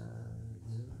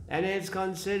 And it's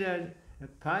considered a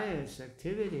pious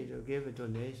activity to give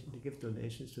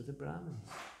donations to the Brahmins.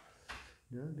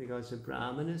 Because the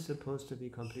Brahman is supposed to be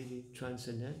completely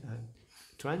transparent.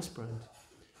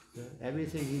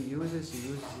 Everything he uses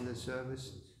in the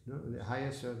service, the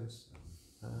higher service.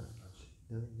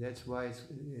 That's why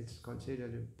it's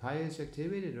considered a pious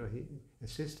activity to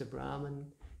assist a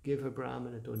Brahman, give a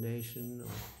Brahman a donation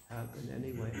or help in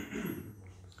any way.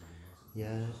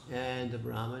 And the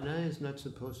Brahmana is not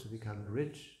supposed to become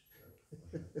rich,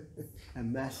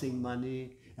 amassing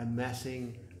money,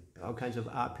 amassing all kinds of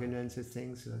opulences,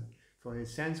 things for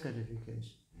his sense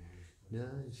gratification.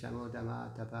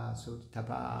 Shamodama tapa, so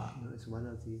tapa is one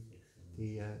of the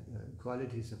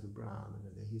qualities of a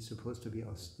Brahmana, that he's supposed to be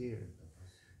austere.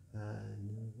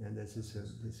 And this is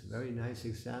this very nice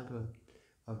example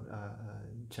of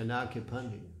Chanakya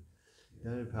Pandit.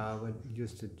 Prabhupada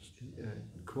used to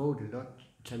quote a lot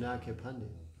Chanakya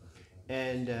Pandit.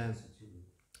 And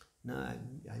No,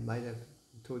 I might have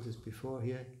told this before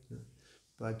here, no?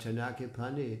 But Chanakya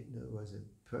Pandit was a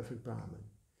perfect Brahmin.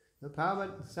 No,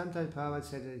 sometimes Prabhupada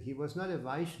said that he was not a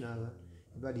Vaishnava,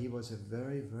 but he was a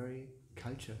very, very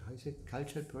cultured, how you say,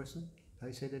 cultured person? How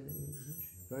you say that?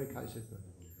 Very cultured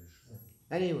person.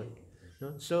 Anyway,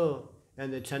 no? So,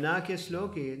 and the Chanakya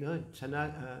Sloki,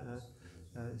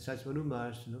 Satsvaru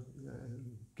Maharaj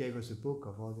gave us a book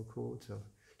of all the quotes of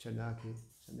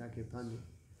Chanakya Pandit.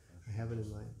 I have it in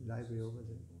my library over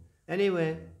there.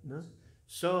 Anyway, no?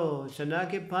 So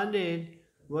Chanakya Pandit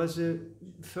was the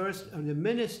first, the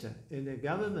minister in the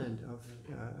government of,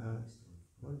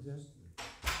 what is that?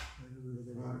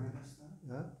 Prime Minister?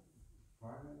 Huh?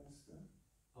 Prime Minister?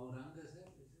 Aurangzeb, is it?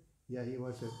 Yeah,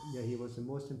 he was the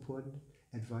most important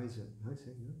advisor, I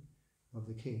say, no? Of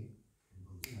the king.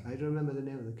 I don't remember the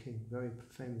name of the king, very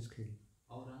famous king.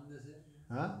 Aurangzeb?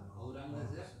 Huh?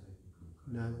 Aurangzeb?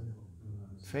 No.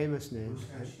 Famous name.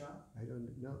 Bhushana? I don't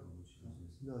know.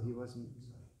 No, he wasn't.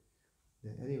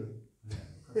 Yeah, anyway.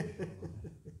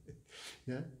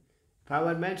 Yeah.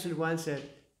 Prabhupada mentioned once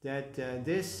that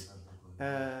this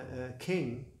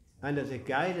king, under the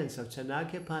guidance of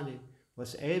Chanakya Pandit,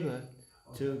 was able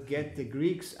to get the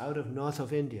Greeks out of north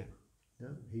of India.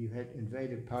 Yeah? He had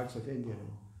invaded parts of India.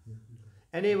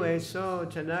 Anyway, so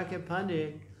Chanakya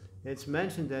Pandit, it's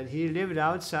mentioned that he lived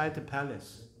outside the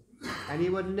palace. And he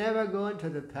would never go into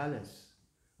the palace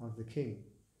of the king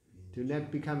to not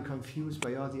become confused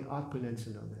by all the opulence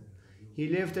and all that. He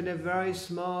lived in a very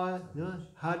small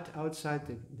hut outside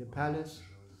the palace.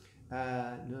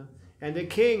 And the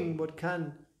king would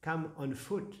come on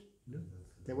foot.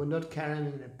 They would not carry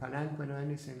him in a palanquin or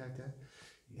anything like that.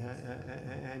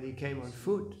 And he came on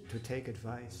foot to take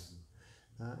advice.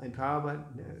 And Prabhupada,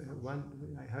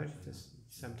 I heard this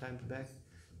some time back,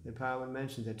 the Prabhupada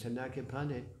mentioned that Chanakya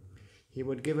Pandit, he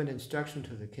would give an instruction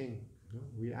to the king.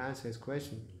 We answer his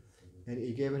question. And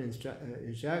he gave an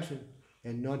instruction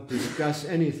and not discuss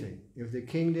anything. If the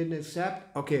king didn't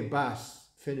accept, okay, bas,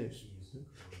 finished.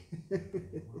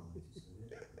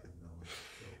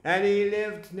 And he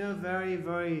lived very,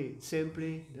 very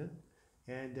simply.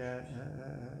 And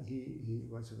he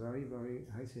was very, very,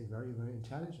 I say, very, very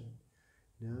intelligent.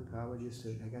 Prabhupada used to,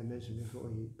 like I mentioned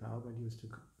before, Prabhupada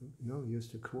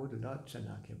used to quote a lot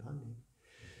Chanakya Pandit.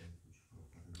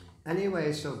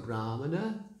 Anyway, so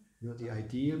Brahmana, the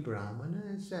ideal Brahmana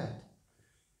is that.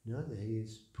 That he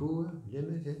is poor,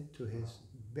 limited to his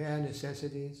bare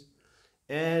necessities.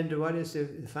 And what is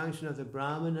the function of the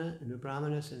Brahmana and the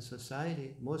Brahmanas in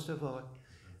society? Most of all,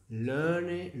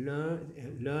 learning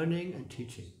and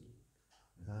teaching.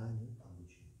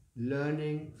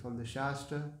 Learning from the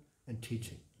Shastra and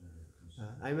teaching.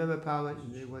 I remember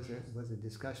Prabhupada, there was a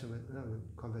discussion,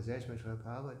 conversation with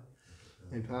Prabhupada,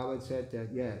 and Prabhupada said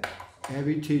that,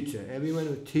 everyone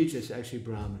who teaches is actually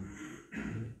Brahman.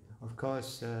 Of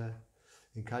course,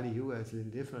 in Kali Yuga it's a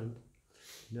little different.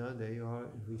 They all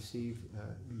receive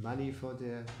money for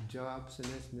their jobs and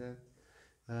this and that.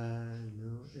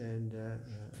 And they're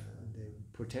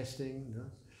protesting.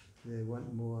 They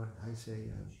want more,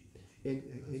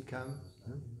 income.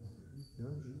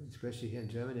 Especially here in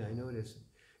Germany, I know this.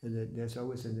 And there's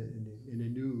always in the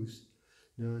news,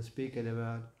 speaking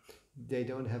about they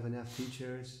don't have enough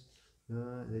teachers.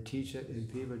 The teacher and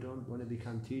people don't want to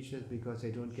become teachers because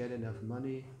they don't get enough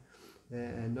money,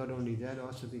 and not only that,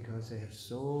 also because they have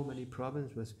so many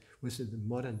problems with the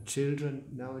modern children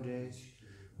nowadays,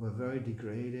 who are very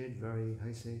degraded, very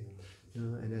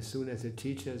and as soon as the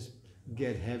teachers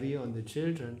get heavy on the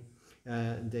children,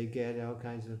 they get all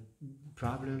kinds of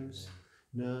problems.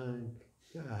 From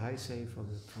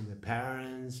the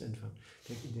parents and from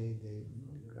they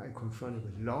are confronted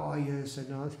with lawyers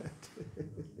and all that.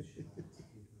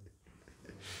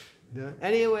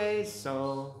 Anyway,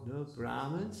 so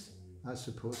Brahmins are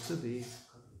supposed to be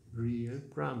real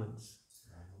Brahmins.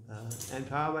 And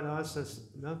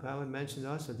Prabhupada mentioned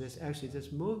also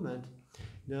this movement.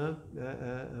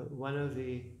 One of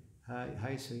the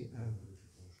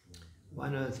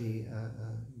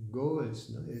goals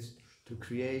is to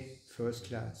create first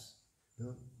class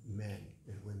men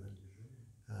and women.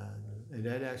 And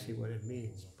that's actually what it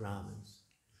means, Brahmins.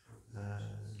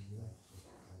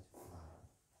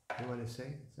 You want to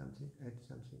say something? Add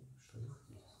something?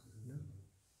 No?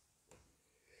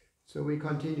 So we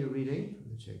continue reading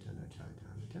from the Chaitanya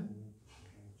Charitamrita.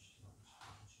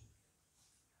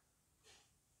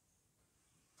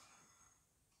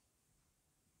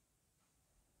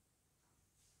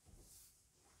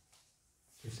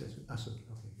 It says,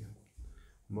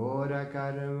 Mora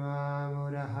karma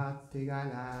mora hatti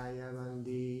galaya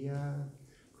vandiya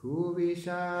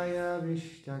Kuvishaya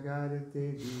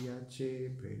Vishtagadate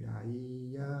Diyache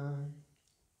Prilaiya.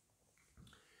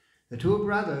 The two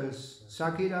brothers,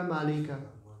 Sakira Malika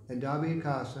and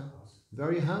Abhikasa,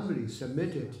 very humbly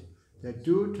submitted that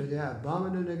due to their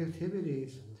abominable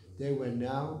activities, they were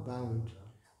now bound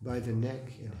by the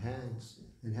neck and hands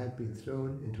and had been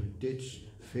thrown into a ditch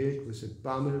filled with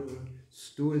abominable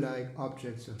stool-like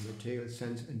objects of material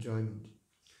sense enjoyment.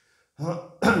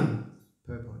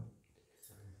 Purport.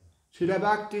 Srila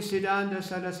Bhakti Siddhanta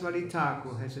Saraswati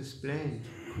Thakur has explained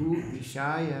Ku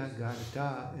Vishaya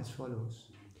Garta as follows.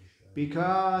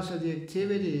 Because of the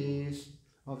activities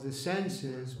of the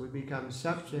senses, we become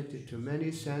subjected to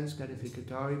many sense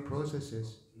gratificatory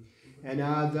processes and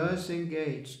are thus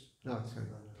entangled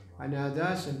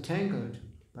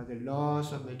by the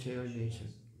laws of material nature.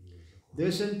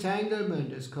 This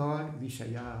entanglement is called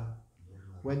Vishaya.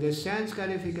 When the sense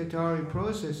gratificatory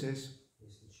processes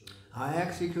are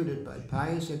executed by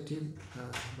pious activity,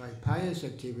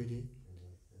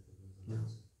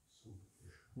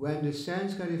 when the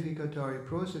sense gratificatory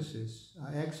processes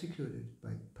are executed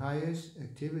by pious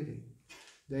activity,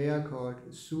 they are called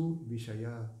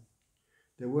Su-Vishaya.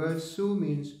 The word Su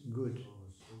means good,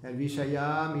 and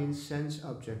Vishaya means sense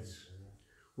objects.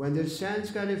 When the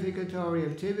sense gratificatory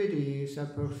activities are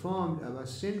performed under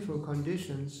sinful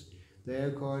conditions, they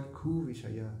are called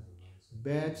Ku-Vishaya,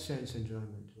 bad sense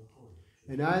enjoyment.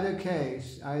 In either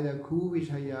case, either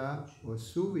Ku-Vishaya or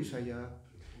Su-Vishaya,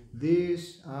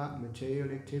 these are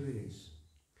material activities.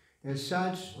 As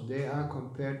such, they are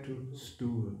compared to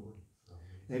stool.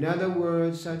 In other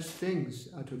words, such things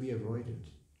are to be avoided.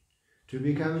 To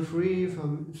become free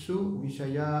from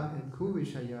Su-Vishaya and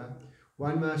Ku-Vishaya,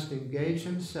 one must engage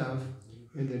himself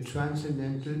in the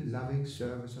transcendental loving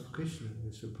service of Krishna,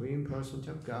 the Supreme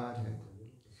Personality of Godhead.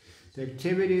 The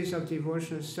activities of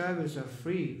devotional service are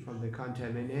free from the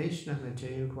contamination of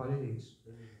material qualities.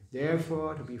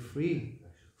 Therefore, to be free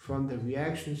from the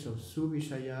reactions of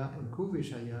Su-Vishaya and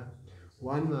Ku-Vishaya,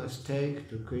 one must take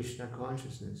to Krishna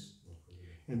consciousness.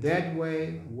 In that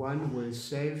way, one will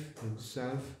save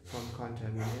himself from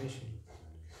contamination.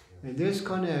 In this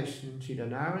connection, Srila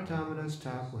Narottam Das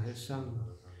Thakur has sung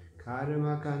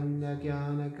Karma Kanda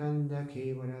Jnana Kanda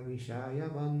Kevala Vishaya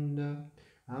Banda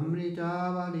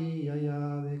Amritavali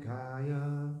Yaya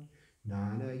Vikaya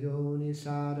Nana Yoni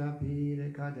Sada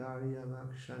Pire Kadarya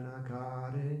Vakshana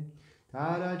Kare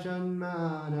Tada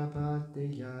Janmana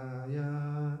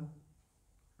Patiyaya.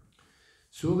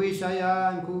 Su-Vishaya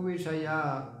and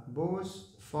Ku-Vishaya both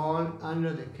fall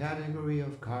under the category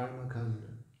of Karma Kanda.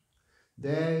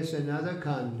 There is another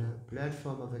Kanda,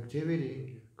 platform of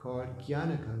activity, called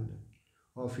Jnana Kanda,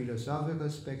 or philosophical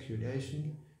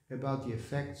speculation about the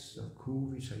effects of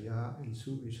Ku-Vishaya and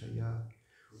Su-Vishaya,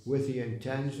 with the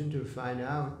intention to find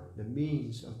out the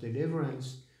means of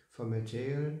deliverance from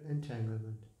material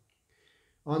entanglement.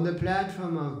 On the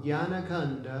platform of Jnana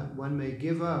Kanda, one may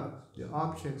give up the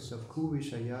objects of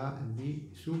Ku-Vishaya and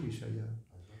Su-Vishaya,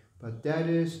 but that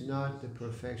is not the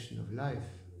perfection of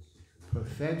life.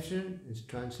 Perfection is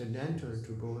transcendental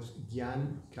to both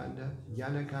Jnana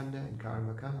Kanda and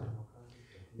Karma Kanda.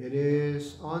 It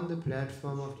is on the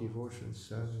platform of devotional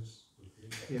service.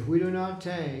 If we do not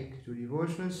take to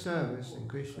devotional service and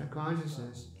Krishna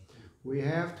consciousness, we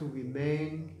have to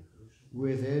remain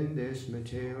within this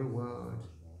material world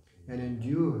and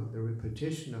endure the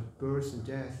repetition of birth and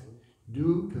death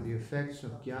due to the effects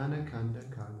of Jnana Kanda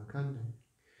and Karma Kanda.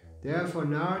 Therefore,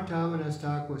 Narottam Das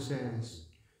Thakur says,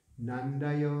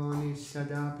 Nandayoni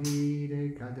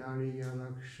sadapire kadariya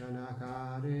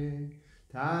lakshanakare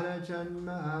tada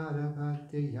janmara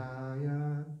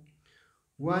patiyaya.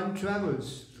 One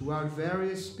travels throughout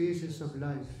various species of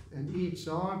life and eats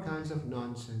all kinds of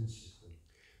nonsense.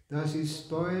 Thus he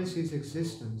spoils his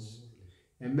existence.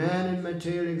 A man in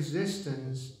material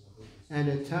existence and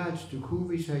attached to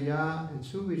Ku-Vishaya and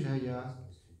Su-Vishaya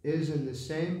is in the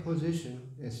same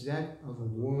position as that of a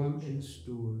worm in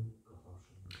stool.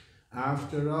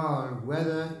 After all,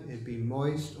 whether it be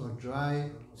moist or dry,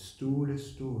 stool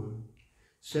is stool.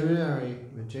 Similarly,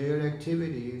 material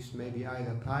activities may be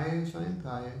either pious or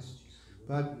impious,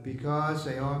 but because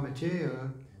they are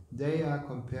material, they are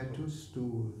compared to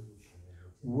stool.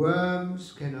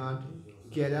 Worms cannot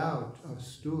get out of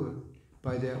stool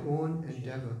by their own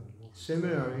endeavor.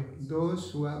 Similarly,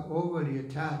 those who are overly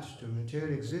attached to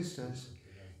material existence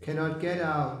cannot get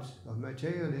out of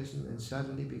materialism and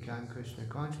suddenly become Krishna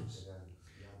conscious.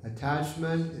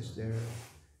 Attachment is there,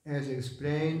 as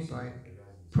explained by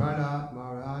Prahlad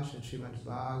Maharaj in Srimad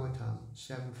Bhagavatam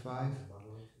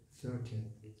 7.5.13.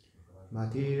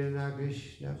 Matirana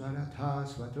Krishna Bharatha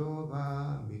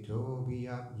Svatova Mito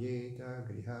Vyapyeta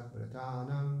Griha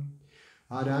Pratanam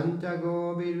Aranta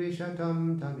Gobi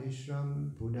Vishatam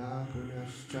Tamishram Puna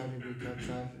Punascharvita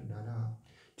Charnara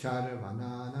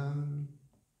Charvananam.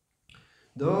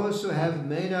 Those who have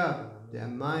made up their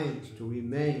minds to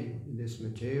remain in this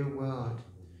material world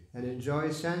and enjoy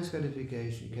sense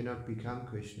gratification cannot become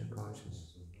Krishna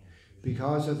conscious.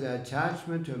 Because of their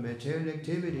attachment to material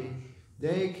activity,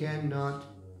 they cannot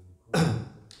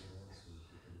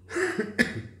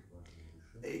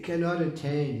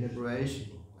attain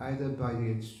liberation either by the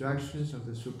instructions of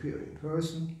the superior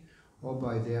person or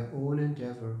by their own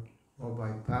endeavor or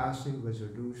by passing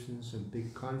resolutions and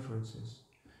big conferences.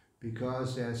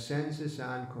 Because their senses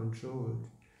are uncontrolled,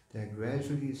 they are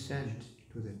gradually sent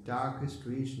to the darkest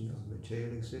region of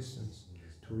material existence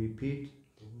to repeat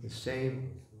the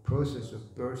same process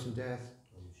of birth and death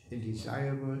in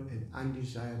desirable and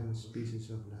undesirable species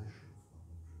of life.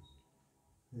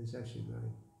 It's actually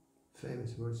very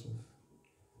famous words of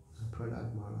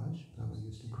Prahlad Maharaj. Prabhupada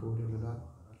used to quote it a lot.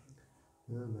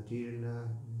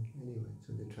 Anyway,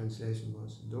 so the translation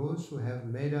was, those who have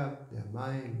made up their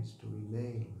minds to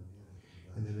remain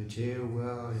in the material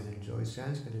world and enjoy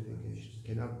sense gratification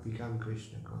cannot become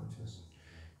Krishna conscious.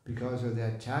 Because of their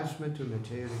attachment to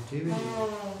material activity,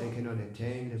 they cannot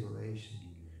attain liberation,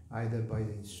 either by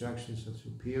the instructions of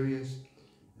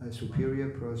superior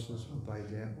persons or by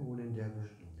their own endeavor,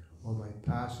 or by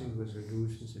passing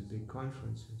resolutions in big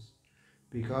conferences.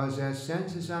 Because their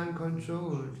senses are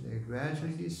uncontrolled, they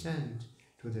gradually descend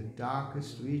to the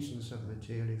darkest regions of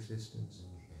material existence,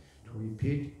 to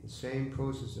repeat the same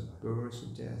process of birth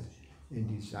and death in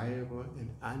desirable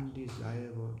and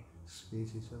undesirable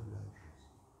species of life.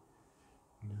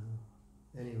 No.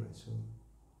 Anyway, so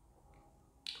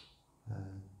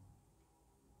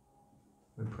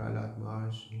when Prahlad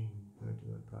Maharaj, heard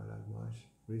about Prahlad Maharaj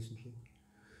recently,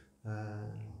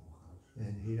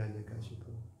 and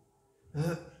Hiranyakashipu.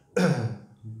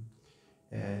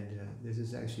 And this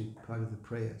is actually part of the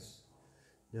prayers.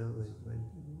 You know, when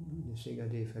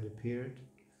Nrsingadev had appeared,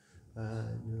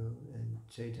 and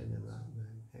Chaitanya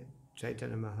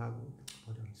Mahaprabhu,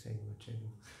 what am I saying about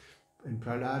Chaitanya? And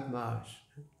Prahlad Maharaj,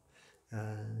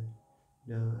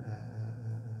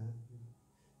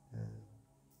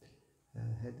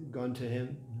 had gone to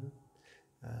him,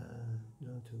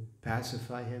 to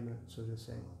pacify him, so to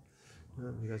say,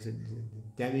 because the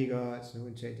demigods,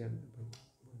 when Chaitanya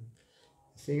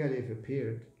Nrsingadev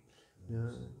appeared,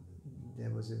 there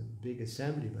was a big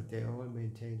assembly, but they all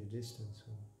maintained a distance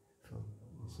from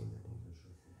Nrsingadev.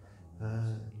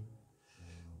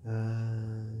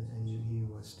 And he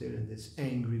was still in this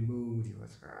angry mood. He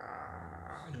was,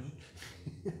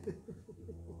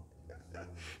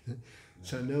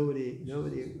 so nobody,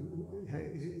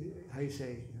 how you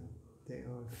say, they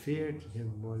all feared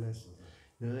him more or less,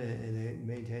 and they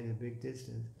maintained a big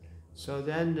distance. So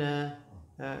then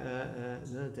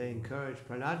they encouraged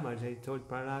Prahlad Maharaj. They told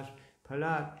Prahlad,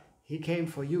 he came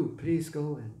for you. Please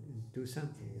go and do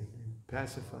something and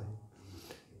pacify him.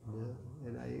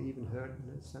 And I even heard,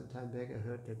 some time back, I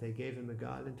heard that they gave him a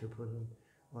garland to put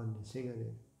on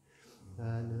Nrsingadev.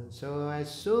 And so as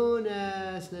soon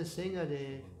as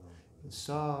Nrsingadev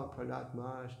saw Prahlad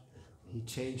Maharaj, he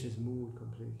changed his mood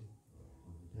completely.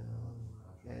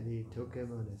 And he took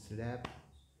him on his lap,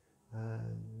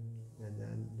 and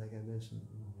then, like I mentioned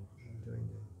during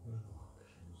the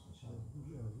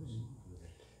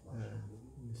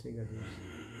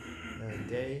Nrsingadev's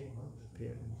day,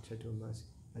 appeared in Chaturmasi.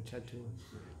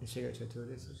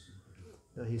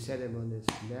 He set him on his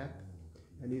lap,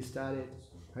 and he started,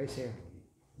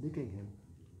 licking him.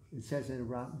 It says in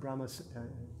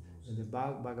in the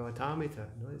Bhagavatamrita,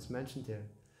 it's mentioned there.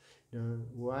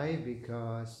 Why?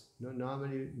 Because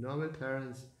normal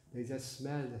parents, they just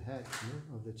smell the head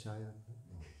of the child.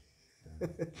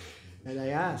 And I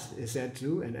asked, is that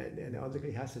true? And all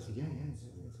the has to say, yeah.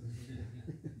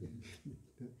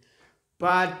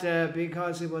 But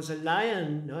because he was a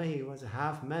lion, he was a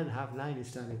half man, half lion, he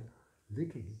started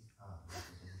licking him.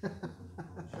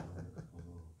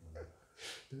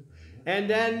 And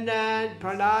then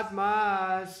Prahlad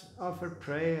Maharaj offered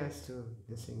prayers to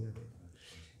Nrsingadev.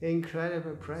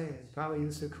 Incredible prayers. Prabhupada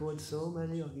used to quote so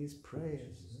many of these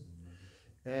prayers.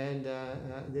 And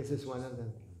this is one of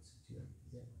them.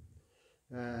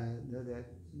 That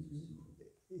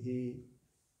he,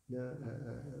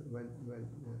 when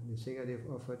Nrsingadev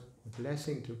offered a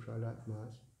blessing to Prahlad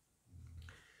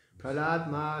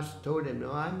Maharaj told him,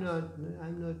 no, I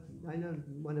don't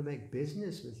want to make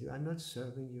business with you. I'm not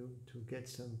serving you to get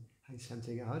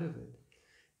something out of it.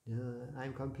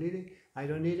 I'm completely, I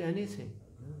don't need anything.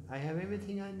 I have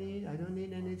everything I need, I don't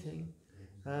need anything.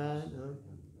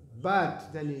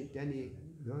 But then he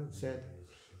said,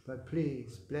 but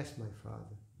please bless my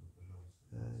father.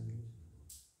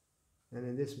 And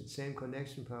in this same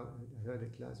connection, I heard a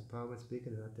class of Power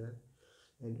speaking about that,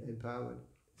 and Power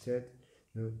said,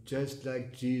 just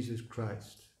like Jesus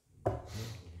Christ.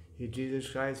 Jesus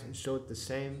Christ showed the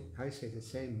same, the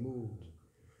same mood.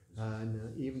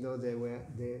 And even though they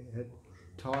had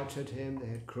tortured him, they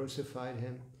had crucified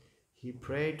him, he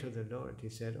prayed to the Lord. He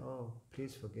said, "Oh,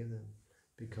 please forgive them,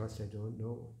 because they don't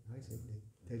know."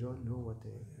 They don't know what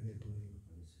they're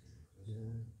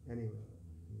doing. Anyway.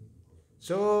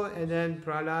 So, and then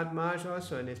Prahlad Maharaj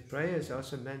also in his prayers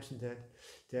also mentioned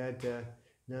that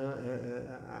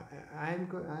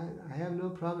I have no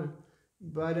problem,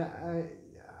 but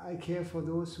I care for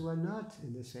those who are not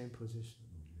in the same position,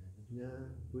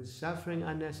 who is suffering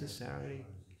unnecessarily,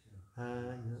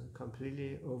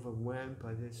 completely overwhelmed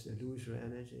by this illusory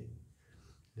energy.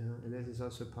 And that is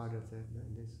also part of that,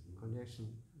 this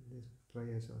connection, this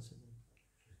prayer is also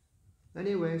there.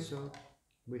 Anyway, so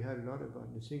we heard a lot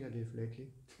about Nrsingadev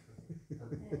lately.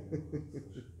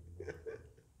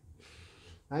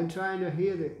 I'm trying to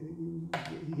hear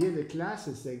the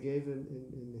classes they gave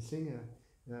in the Singha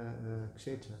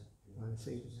Kshetra,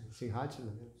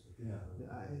 Singhachalam. Yeah.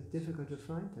 It's difficult to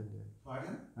find them there.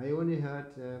 Pardon? I only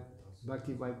heard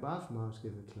Bhakti by Bhav Maharaj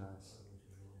give a class.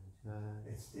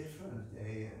 It's different.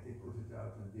 They put it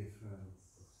out in different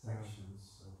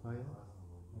sections. Oh, yeah?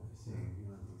 Everything,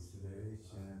 the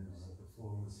installation,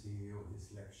 performance here, or this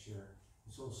lecture.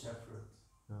 It's all separate.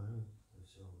 Uh-huh.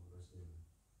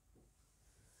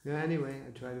 Yeah, anyway,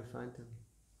 I try to find them.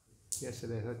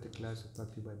 Yesterday I heard the class of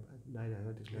Bhakti by night. I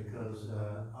heard the class. Because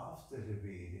after the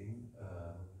reading,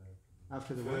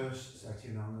 after the first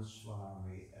Satyananda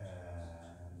Swami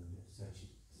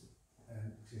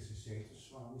and Krishnaseta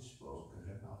Swami spoke, and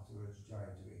then afterwards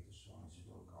Jayadvaita Swami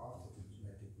spoke. After the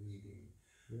dramatic reading,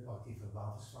 Bhakti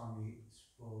Vibhava Swami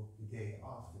spoke the day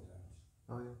after that.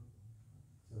 Oh yeah.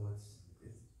 So it's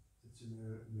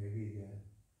maybe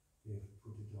they've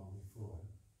put it on before.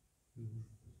 Mhm.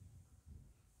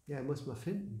 Ja, muss man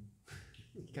finden.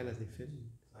 Ich kann das nicht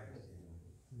finden.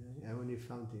 I only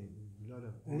found a lot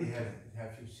of. And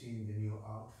have you seen the new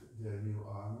outfit, the new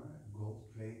armor,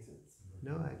 gold plated?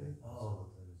 No, I didn't.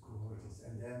 Oh, gorgeous!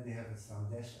 And then they have a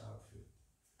Sandesh outfit.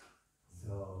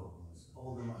 So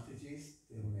all the Matajis,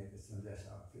 they made a Sandesh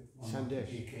outfit.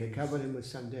 Sandesh. They covered him with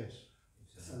Sandesh.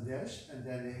 Sandesh, and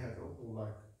then they had all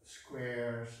like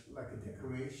squares, like a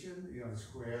decoration,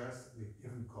 squares with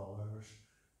different colors,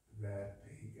 red,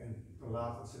 pink, and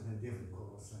Prahlad was in a different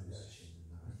color Sandesh.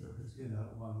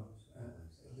 One,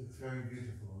 it looked very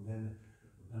beautiful. And then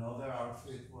another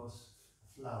outfit was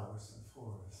flowers and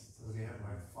forest. So they had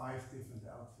like 5 different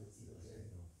outfits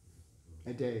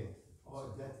A day.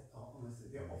 Honestly,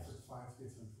 they offered 5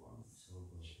 different ones.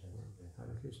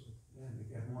 Hare Krishna. Yeah, they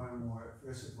get more and more.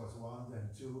 First it was 1, then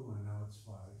 2, and now it's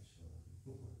 5.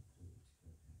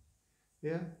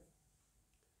 Yeah?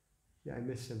 Yeah, I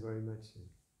miss them very much.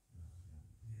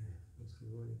 That's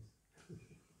good.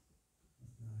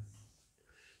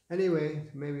 Anyway,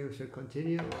 maybe we should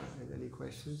continue, or have any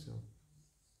questions? Or?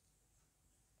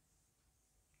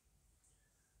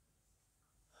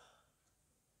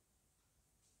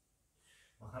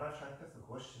 Maharaj, I have a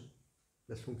question.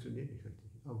 Das funktioniert nicht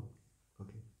richtig. Oh,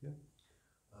 okay. Yeah.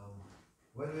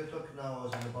 When we're talking now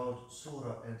about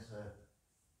Sura and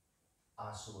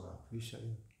Asura,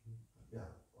 Vishaya. yeah,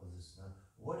 all this,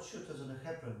 what should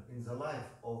happen in the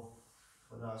life of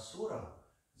an Asura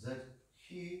that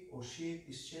he or she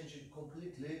is changing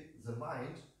completely the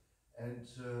mind and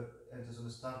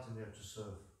is starting there to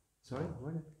serve? Sorry,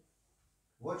 what?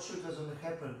 What should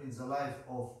happen in the life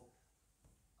of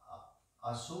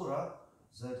Asura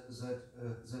that this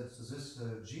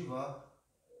jiva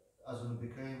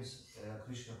becomes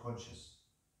Krishna conscious?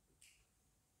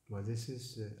 Well, this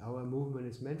is our movement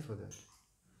is meant for that.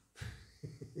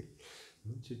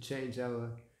 To change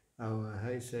our how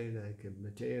you say, like a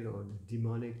material or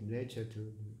demonic nature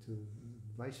to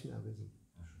Vaishnavism.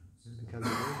 Become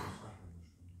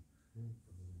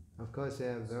Of course,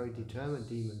 there are very determined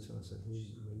demons also who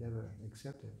will never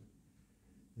accept it,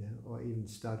 or even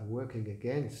start working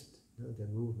against the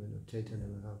movement of Chaitanya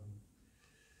Mahaprabhu.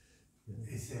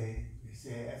 They say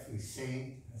every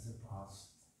saint has a past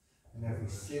and every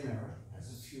sinner has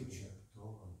a future.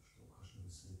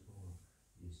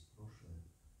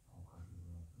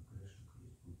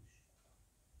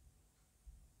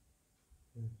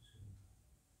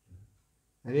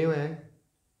 Anyway,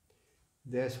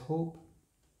 there's hope.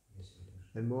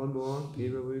 and more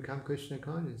people will become Krishna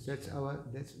conscious. That's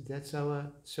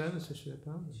our service to Srila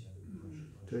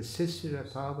Prabhupada, to assist Srila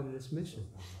Prabhupada in his mission.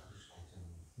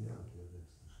 Yeah.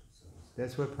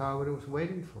 That's what Prabhupada was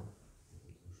waiting for.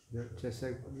 Just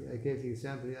like I gave the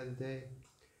example the other day,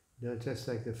 just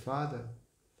like the father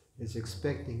is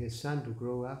expecting his son to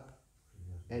grow up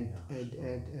and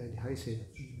how you say,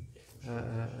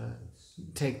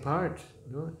 take part,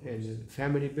 in the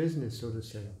family business, so to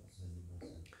say,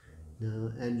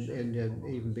 and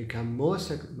even become more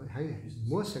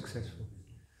successful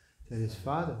than his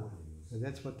father. So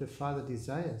that's what the father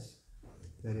desires,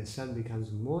 that his son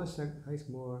becomes more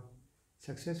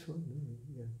successful,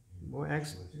 more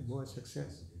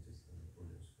success.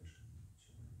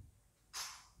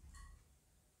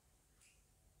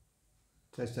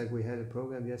 Just like we had a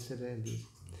program yesterday,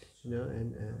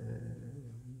 and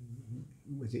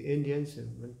with the Indians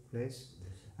in one place.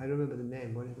 I don't remember the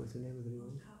name. What was the name of the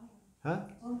one? Huh?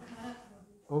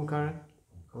 Omkara.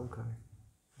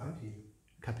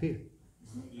 Kapil.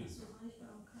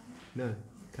 No,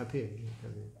 Kapil.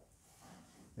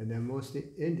 And they're mostly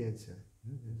Indians.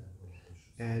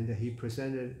 And he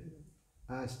presented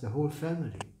us, the whole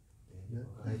family.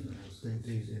 Like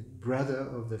the brother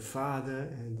of the father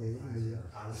and the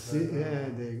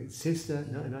sister,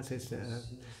 no, not sister,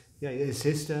 the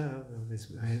sister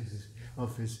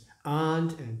of his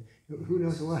aunt, and who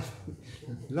knows what.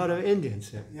 A lot of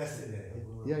Indians. Yesterday.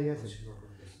 Yeah, yesterday.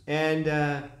 And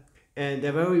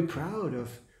they're very proud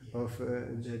of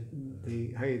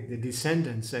the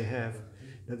descendants they have.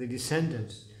 The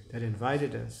descendants that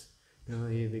invited us.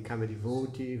 He became a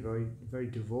devotee, very, very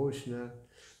devotional.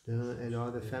 And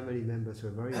all the family members were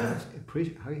very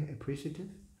appreciative.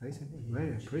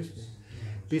 Very appreciative.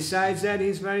 Besides that,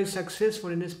 he's very successful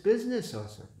in his business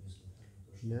also.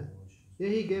 Yeah,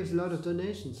 he gives a lot of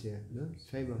donations here.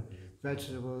 Famous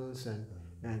vegetables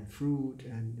and fruit,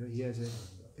 and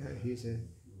he's a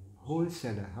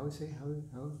wholesaler. How say how?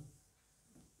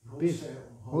 Wholesale.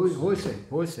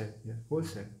 Yeah,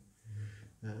 wholesale.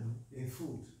 In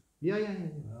food. Yeah.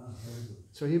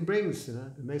 So he brings,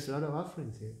 makes a lot of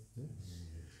offerings here.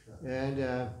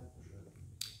 And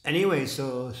anyway,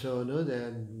 so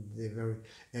they're very,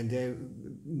 and they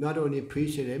not only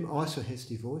appreciate him, also his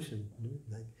devotion,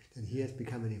 like that he has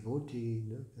become a devotee,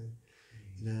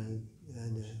 they're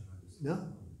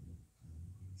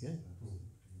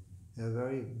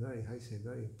very, very,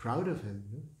 very proud of him.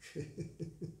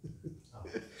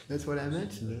 That's what I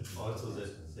mentioned. Also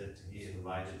that he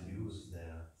invited you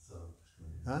there. So.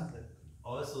 Huh?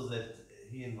 Also that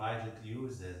he invited you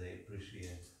there, they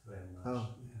appreciate very much. Oh.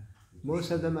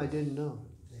 Most of them I didn't know.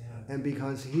 And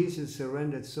because he's a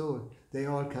surrendered soul, they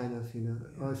all kind of,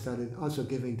 all started also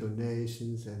giving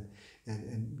donations and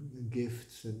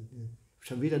gifts and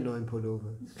schon wieder neuen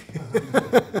Pullover.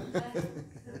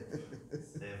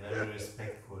 They're very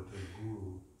respectful to the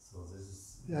Guru, so this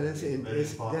is that's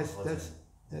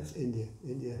India.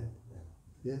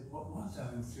 Yeah. One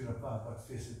time Srila Prabhupada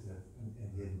visited an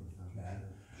Indian man.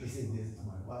 He said, "This is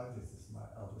my wife, this is my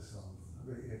elder son,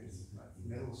 this is my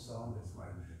middle son, this is my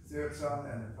third son,"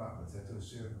 and the Prabhupada said to a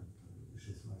servant, "This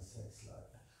is my sex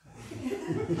life."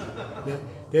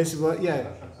 That's what,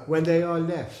 when they all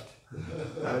left,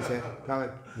 I would say,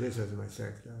 "Prabhupada, this was my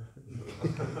sex life."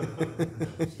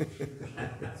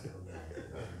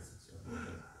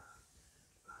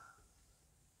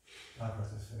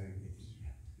 Prabhupada was very witty.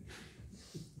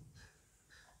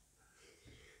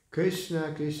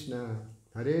 Krishna Krishna,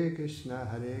 Hare Krishna,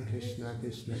 Hare Krishna,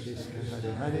 Krishna Krishna,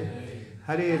 Hare Hare,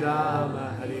 Hare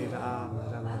Rama,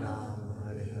 Rama Rama,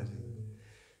 Hare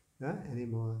Hare. Any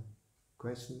more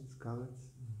questions, comments?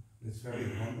 It's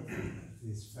very wonderful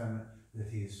that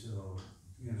he is so,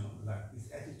 like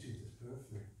his attitude is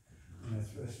perfect. And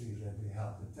especially that they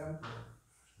help the temple.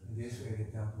 And this way the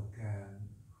temple can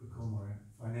become more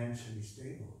financially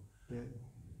stable. Yeah.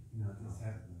 This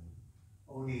happens.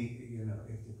 Only,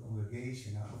 if the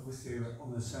congregation, I always say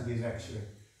on a Sunday lecture,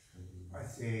 I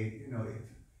say,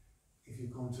 if you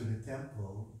come to the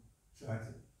temple,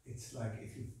 it's like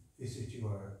if you visit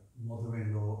your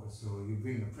mother-in-law or so, you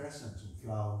bring a present, some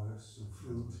flowers, some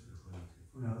fruit,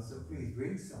 so please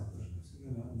bring something,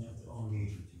 not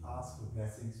only ask for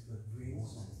blessings, but bring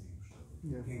something.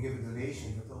 Yeah. You can give a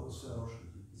donation, but also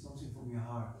something from your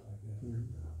heart, like that.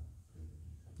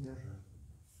 Mm-hmm. Yeah.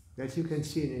 That you can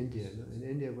see in India. In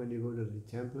India, when you go to the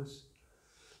temples,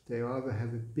 they always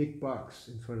have a big box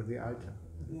in front of the altar,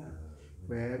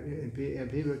 and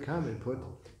people come and put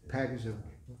packages of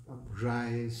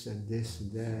rice and this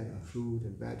and that, and fruit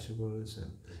and vegetables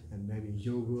and maybe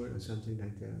yogurt or something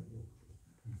like that.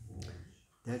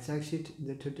 That's actually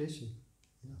the tradition.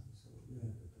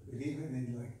 But even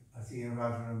in like, I see in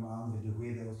Radha with the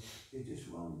widows, they just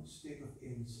one stick of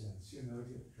incense, you know,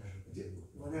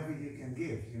 whatever you can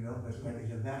give, you know, but like in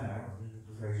the manner,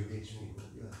 very rich people,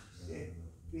 they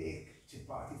big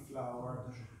chapati flour.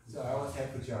 So I always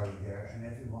had pujari there, and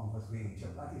everyone was bringing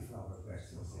chapati flour back.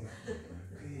 So I said,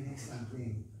 can you next time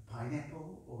bring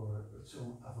pineapple or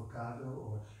some avocado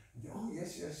or, oh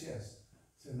yes, yes, yes.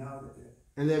 So now.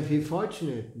 And they feel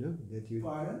fortunate, no? That you.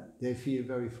 Pardon? They feel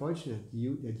very fortunate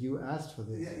that you asked for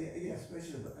this. Yeah,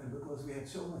 especially because we had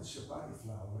so much chapati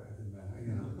flour at the manor,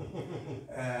 you know.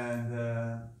 And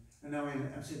now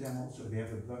in Amsterdam also they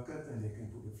have a bucket and they can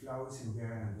put the flowers in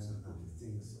there and then put the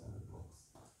things on the box.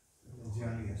 And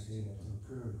generally I say that to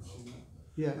encourage, you know.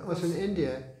 Yeah, also in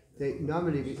India, they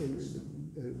normally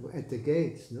at the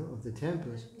gates, no, of the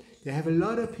temples, they have a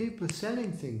lot of people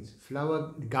selling things,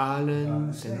 flower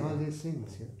garlands and all these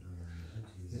things. Yeah.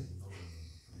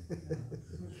 Yeah.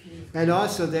 And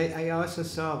also, I also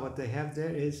saw what they have there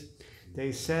is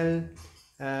they sell,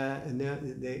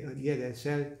 they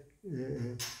sell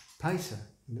paisa.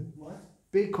 You know? What?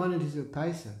 Big quantities of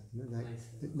paisa. You know,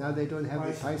 like, now they don't have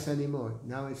the paisa anymore.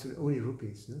 Now it's only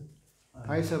rupees. No?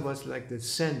 Paisa was like the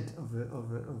cent of a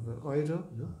euro,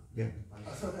 no? Yeah.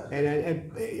 And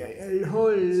a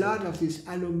whole lot of these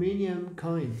aluminium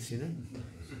coins, you know.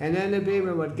 And then the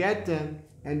people would get them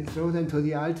and throw them to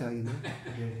the altar, you know.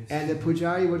 And the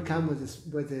pujari would come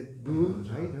with a broom,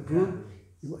 right? A broom,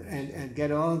 and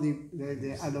get all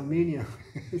the aluminium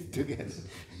together.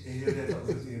 And you know that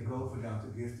also you go for them to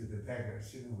give to the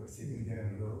beggars, you know, we're sitting there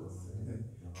in rows, and then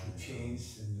you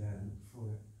change, and then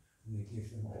and they give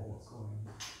them all a coin.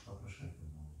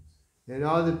 And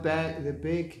all the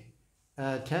big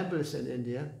temples in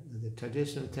India, the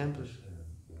traditional temples,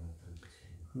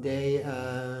 they,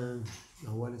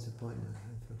 what is the point now?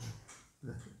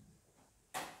 I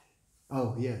forgot.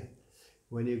 Oh, yeah.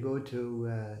 When you go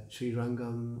to Sri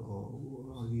Rangam or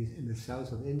all these in the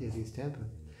south of India, these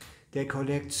temples, they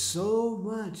collect so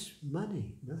much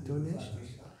money, no?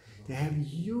 Donations. They have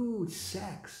huge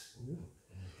sacks. You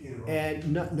know?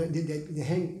 And they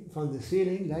hang from the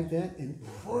ceiling like that and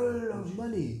full of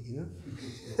money, you know.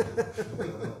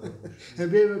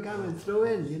 And people come and throw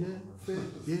in, you know.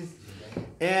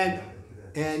 Yeah.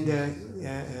 And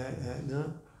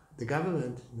no, the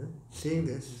government, no, seeing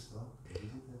this,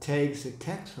 takes a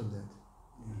tax from that,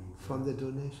 from the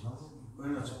donations. We're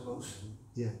not supposed to.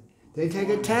 Yeah. They take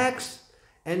a tax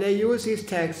and they use these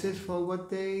taxes for what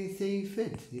they see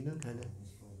fit, you know, kind of.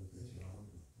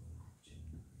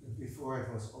 Before it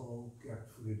was all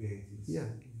kept for the deities. Yeah.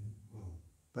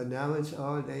 But now it's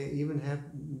all, they even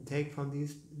take from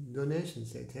these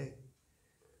donations they take.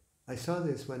 I saw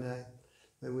this when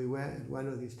we were at one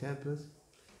of these temples,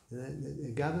 and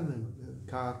the government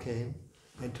car came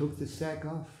and took the sack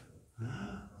off.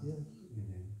 Yeah.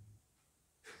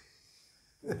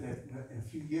 A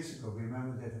few years ago,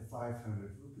 remember that the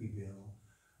 500 rupee bill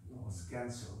was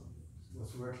cancelled. It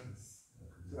was worthless.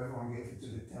 So everyone gave it to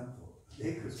the temple.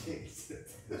 They could change it.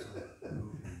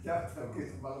 Got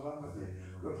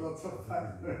lots of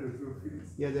 500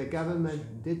 rupees. Yeah, the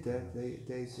government did that.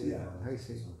 They said, Yeah. I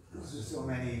see. Because there's so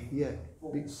many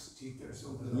false cheaters.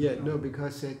 Yeah, no,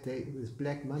 because it was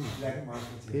black money. Black market.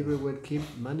 Yeah. People would keep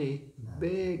money,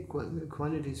 big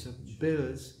quantities of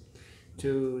bills,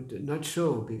 to not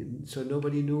show, so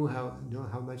nobody knew how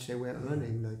much they were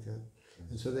earning like that.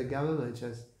 And so the government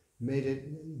just made it,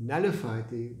 nullified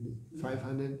the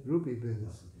 500 rupee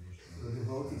bills. The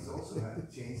devotees also had to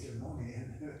change their money,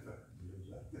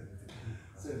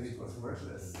 so it was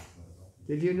worthless.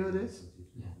 Did you know this?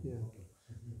 Yeah.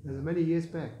 That was many years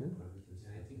back, no?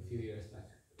 I think a few years back.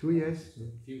 2 years? Yeah.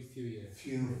 Few years.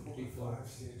 Few, 3, 4, 5,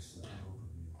 6.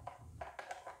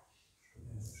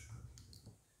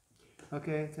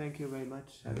 Okay, thank you very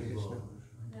much. Hare Krishna.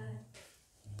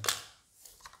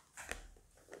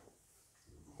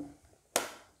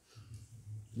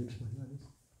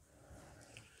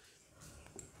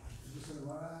 Bhushana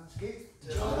Maharaj,